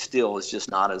same, but he still is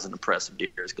just not as an impressive deer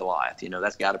as Goliath.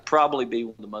 That's got to probably be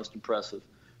one of the most impressive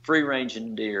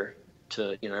free-ranging deer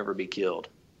to ever be killed.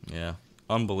 Yeah.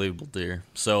 Unbelievable deer.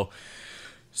 So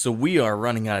we are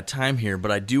running out of time here,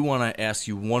 but I do want to ask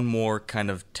you one more kind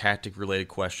of tactic-related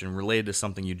question related to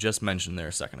something you just mentioned there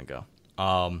a second ago.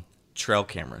 Trail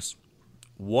cameras.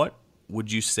 What would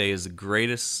you say is the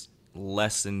greatest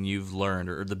lesson you've learned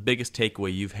or the biggest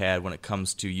takeaway you've had when it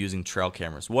comes to using trail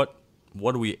cameras? What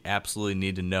do we absolutely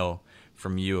need to know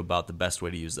from you about the best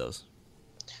way to use those?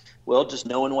 Well, just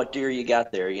knowing what deer you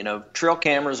got there. Trail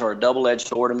cameras are a double-edged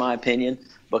sword in my opinion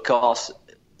because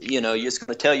you're just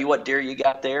going to tell you what deer you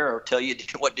got there or tell you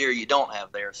what deer you don't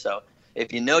have there. So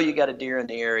if you know you got a deer in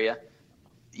the area,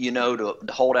 to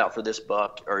hold out for this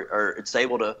buck, or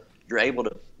you're able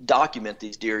to document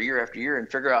these deer year after year and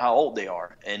figure out how old they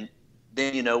are, and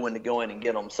then you know when to go in and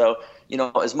get them. So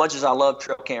as much as I love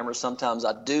trail cameras, sometimes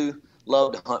I do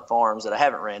love to hunt farms that I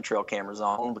haven't ran trail cameras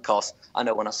on because I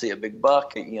know when I see a big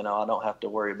buck, I don't have to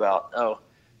worry about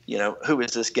who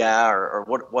is this guy or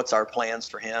what's our plans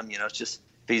for him. It's just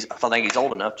if I think he's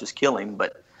old enough, just kill him.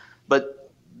 But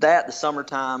the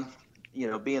summertime,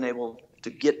 being able to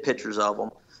get pictures of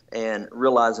them and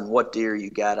realizing what deer you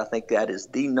got, I think that is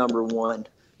the number one,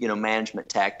 management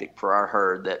tactic for our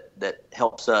herd that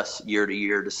helps us year to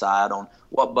year decide on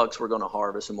what bucks we're going to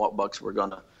harvest and what bucks we're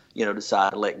going to,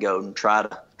 decide to let go and try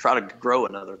try to grow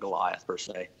another Goliath per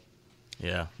se.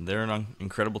 Yeah, they're an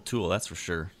incredible tool, that's for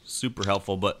sure. Super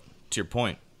helpful, but to your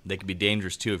point, they can be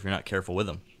dangerous too if you're not careful with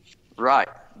them. Right,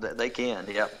 they can.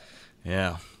 Yep.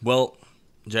 Yeah. Well,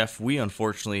 Jeff, we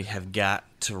unfortunately have got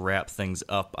to wrap things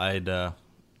up. I'd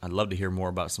love to hear more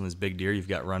about some of these big deer you've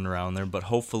got running around there, but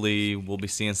hopefully we'll be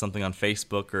seeing something on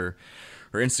Facebook or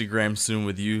Instagram soon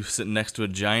with you sitting next to a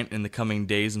giant in the coming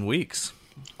days and weeks.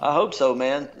 I hope so,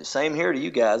 man. Same here to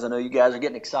you guys. I know you guys are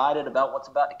getting excited about what's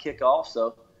about to kick off,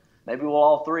 so maybe we'll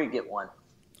all three get one.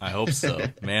 I hope so.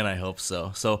 Man, I hope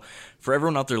so. So for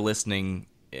everyone out there listening,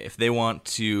 if they want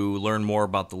to learn more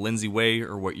about the Lindsay Way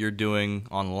or what you're doing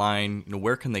online,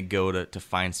 where can they go to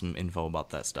find some info about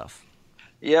that stuff?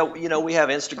 Yeah, we have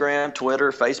Instagram,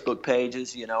 Twitter, Facebook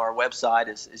pages. Our website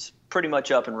is pretty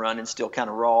much up and running, still kind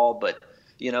of raw, but,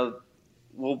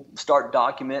 we'll start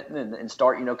documenting and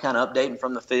start, kind of updating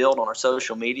from the field on our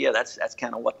social media. That's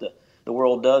kind of what the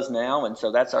world does now, and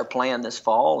so that's our plan this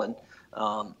fall, and,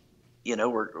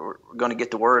 we're going to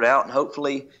get the word out and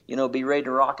hopefully, be ready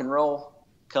to rock and roll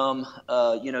come,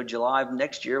 July of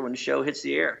next year when the show hits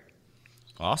the air.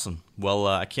 Awesome. Well,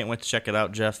 I can't wait to check it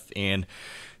out, Jeff, and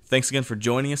thanks again for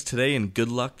joining us today, and good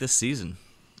luck this season.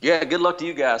 Yeah, good luck to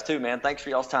you guys too, man. Thanks for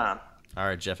y'all's time. All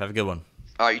right, Jeff, have a good one.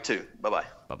 All right, you too. Bye-bye.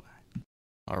 Bye-bye.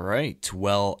 All right.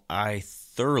 Well, I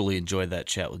thoroughly enjoyed that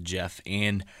chat with Jeff,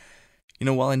 and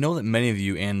while I know that many of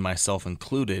you, and myself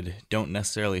included, don't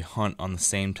necessarily hunt on the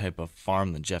same type of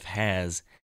farm that Jeff has,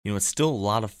 it's still a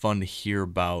lot of fun to hear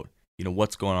about,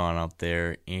 what's going on out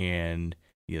there and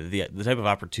the type of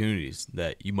opportunities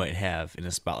that you might have in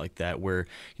a spot like that where,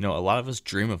 a lot of us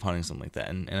dream of hunting something like that.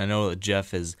 And I know that Jeff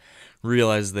has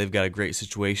realized they've got a great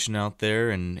situation out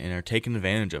there and are taking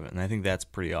advantage of it. And I think that's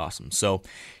pretty awesome. So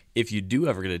if you do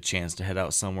ever get a chance to head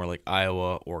out somewhere like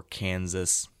Iowa or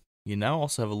Kansas, you now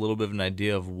also have a little bit of an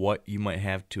idea of what you might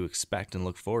have to expect and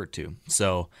look forward to.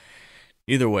 So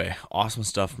either way, awesome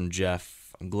stuff from Jeff.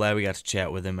 I'm glad we got to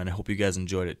chat with him, and I hope you guys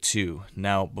enjoyed it too.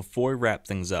 Now, before we wrap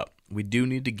things up, we do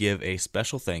need to give a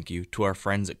special thank you to our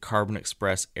friends at Carbon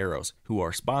Express Arrows, who are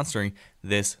sponsoring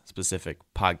this specific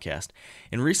podcast.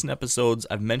 In recent episodes,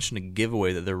 I've mentioned a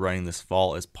giveaway that they're running this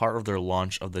fall as part of their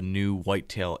launch of the new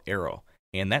Whitetail Arrow,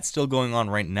 and that's still going on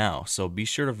right now, so be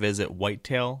sure to visit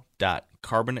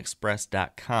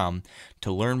whitetail.carbonexpress.com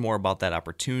to learn more about that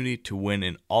opportunity to win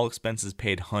an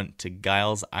all-expenses-paid hunt to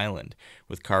Giles Island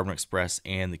with Carbon Express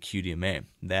and the QDMA.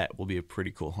 That will be a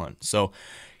pretty cool hunt. So,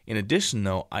 in addition,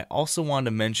 though, I also wanted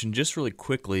to mention just really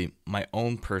quickly my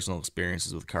own personal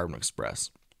experiences with Carbon Express.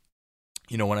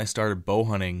 When I started bow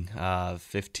hunting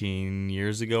 15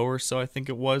 years ago or so, I think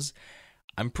it was,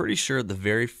 I'm pretty sure the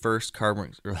very first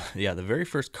carbon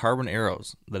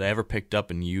arrows that I ever picked up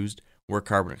and used were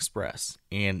Carbon Express.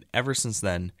 And ever since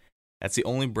then, that's the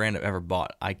only brand I've ever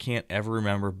bought. I can't ever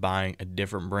remember buying a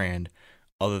different brand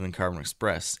other than Carbon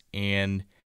Express. And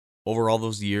over all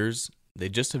those years, they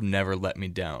just have never let me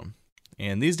down.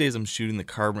 And these days I'm shooting the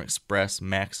Carbon Express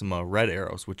Maxima red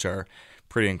arrows, which are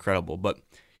pretty incredible. But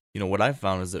what I've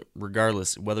found is that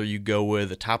regardless, whether you go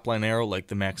with a top line arrow like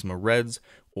the Maxima Reds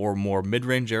or more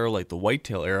mid-range arrow like the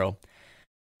Whitetail Arrow,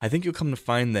 I think you'll come to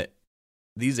find that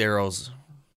these arrows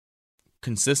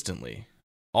consistently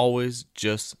always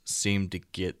just seem to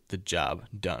get the job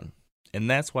done. And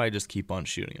that's why I just keep on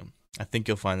shooting them. I think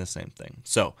you'll find the same thing.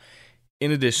 So,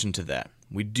 in addition to that,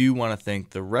 we do want to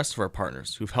thank the rest of our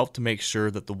partners who've helped to make sure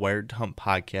that the Wired to Hunt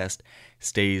podcast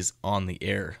stays on the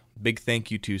air. Big thank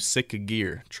you to Sitka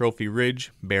Gear, Trophy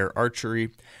Ridge, Bear Archery,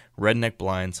 Redneck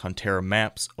Blinds, Huntera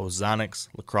Maps, Ozonics,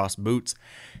 Lacrosse Boots,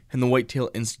 and the Whitetail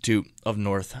Institute of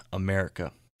North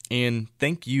America. And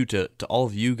thank you to all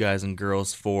of you guys and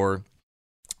girls for,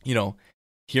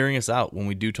 hearing us out when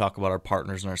we do talk about our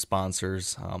partners and our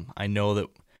sponsors. I know that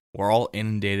we're all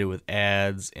inundated with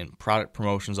ads and product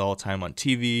promotions all the time on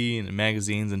TV and in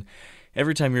magazines, and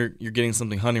every time you're getting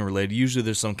something hunting related, usually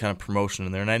there's some kind of promotion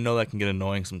in there, and I know that can get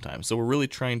annoying sometimes. So we're really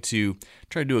trying to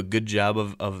do a good job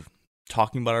of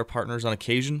talking about our partners on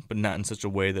occasion, but not in such a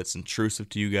way that's intrusive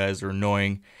to you guys or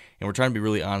annoying, and we're trying to be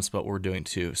really honest about what we're doing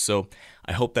too. So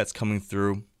I hope that's coming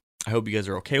through. I hope you guys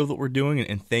are okay with what we're doing,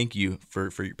 and thank you for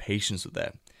your patience with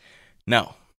that.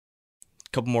 Now, a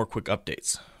couple more quick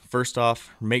updates. First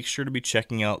off, make sure to be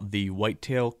checking out the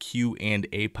Whitetail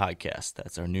Q&A podcast.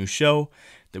 That's our new show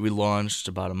that we launched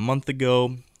about a month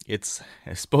ago. It's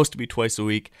supposed to be twice a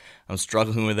week. I'm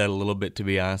struggling with that a little bit, to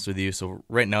be honest with you. So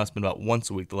right now it's been about once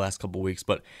a week the last couple of weeks,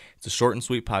 but it's a short and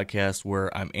sweet podcast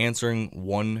where I'm answering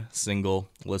one single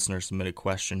listener submitted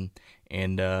question,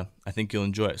 and I think you'll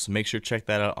enjoy it. So make sure to check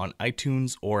that out on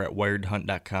iTunes or at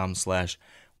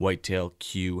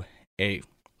wiredhunt.com/whitetailqa.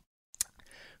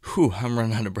 I'm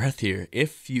running out of breath here.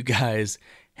 If you guys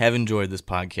have enjoyed this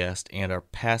podcast and our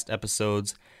past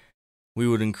episodes, we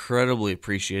would incredibly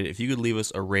appreciate it if you could leave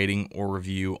us a rating or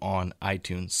review on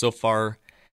iTunes. So far,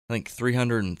 I think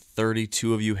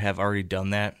 332 of you have already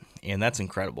done that, and that's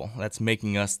incredible. That's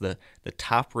making us the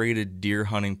top-rated deer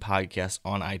hunting podcast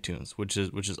on iTunes, which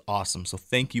is awesome. So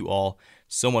thank you all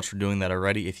so much for doing that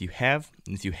already. If you have,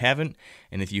 and if you haven't,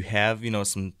 and if you have,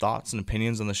 some thoughts and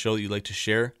opinions on the show that you'd like to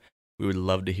share, we would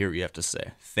love to hear what you have to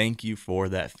say. Thank you for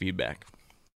that feedback.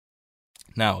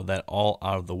 Now, that all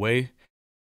out of the way,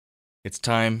 it's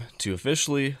time to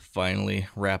officially, finally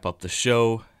wrap up the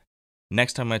show.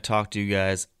 Next time I talk to you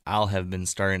guys, I'll have been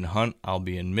starting to hunt. I'll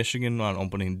be in Michigan on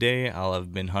opening day. I'll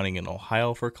have been hunting in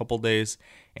Ohio for a couple days,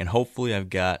 and hopefully I've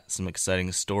got some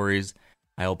exciting stories.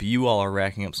 I hope you all are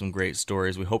racking up some great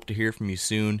stories. We hope to hear from you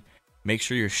soon. Make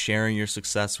sure you're sharing your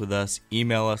success with us.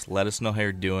 Email us. Let us know how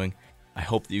you're doing. I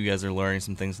hope that you guys are learning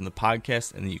some things in the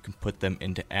podcast and that you can put them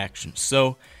into action.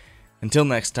 So, until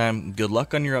next time, good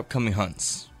luck on your upcoming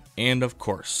hunts. And of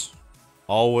course,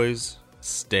 always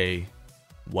stay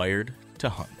wired to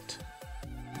hunt.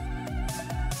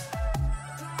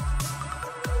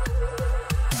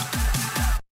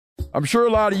 I'm sure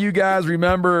a lot of you guys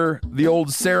remember the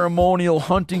old ceremonial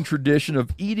hunting tradition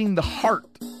of eating the heart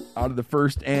out of the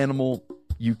first animal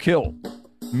you kill.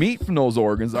 Meat from those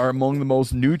organs are among the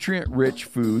most nutrient-rich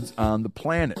foods on the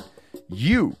planet.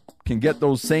 You can get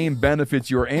those same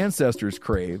benefits your ancestors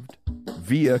craved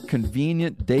via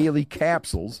convenient daily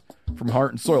capsules from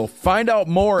Heart and Soil. Find out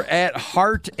more at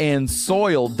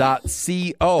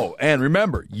heartandsoil.co. And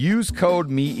remember, use code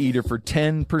MeatEater for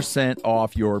 10%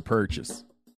 off your purchase.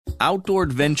 Outdoor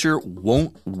adventure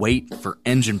won't wait for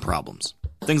engine problems.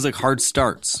 Things like hard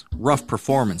starts, rough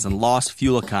performance, and lost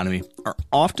fuel economy are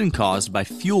often caused by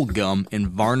fuel gum and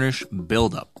varnish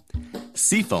buildup.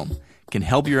 Seafoam can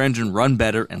help your engine run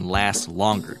better and last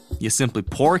longer. You simply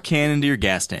pour a can into your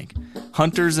gas tank.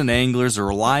 Hunters and anglers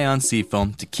rely on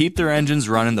Seafoam to keep their engines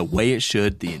running the way it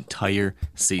should the entire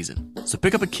season. So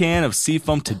pick up a can of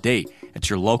Seafoam today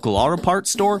at your local auto parts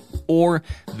store or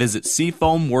visit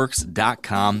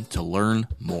seafoamworks.com to learn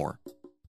more.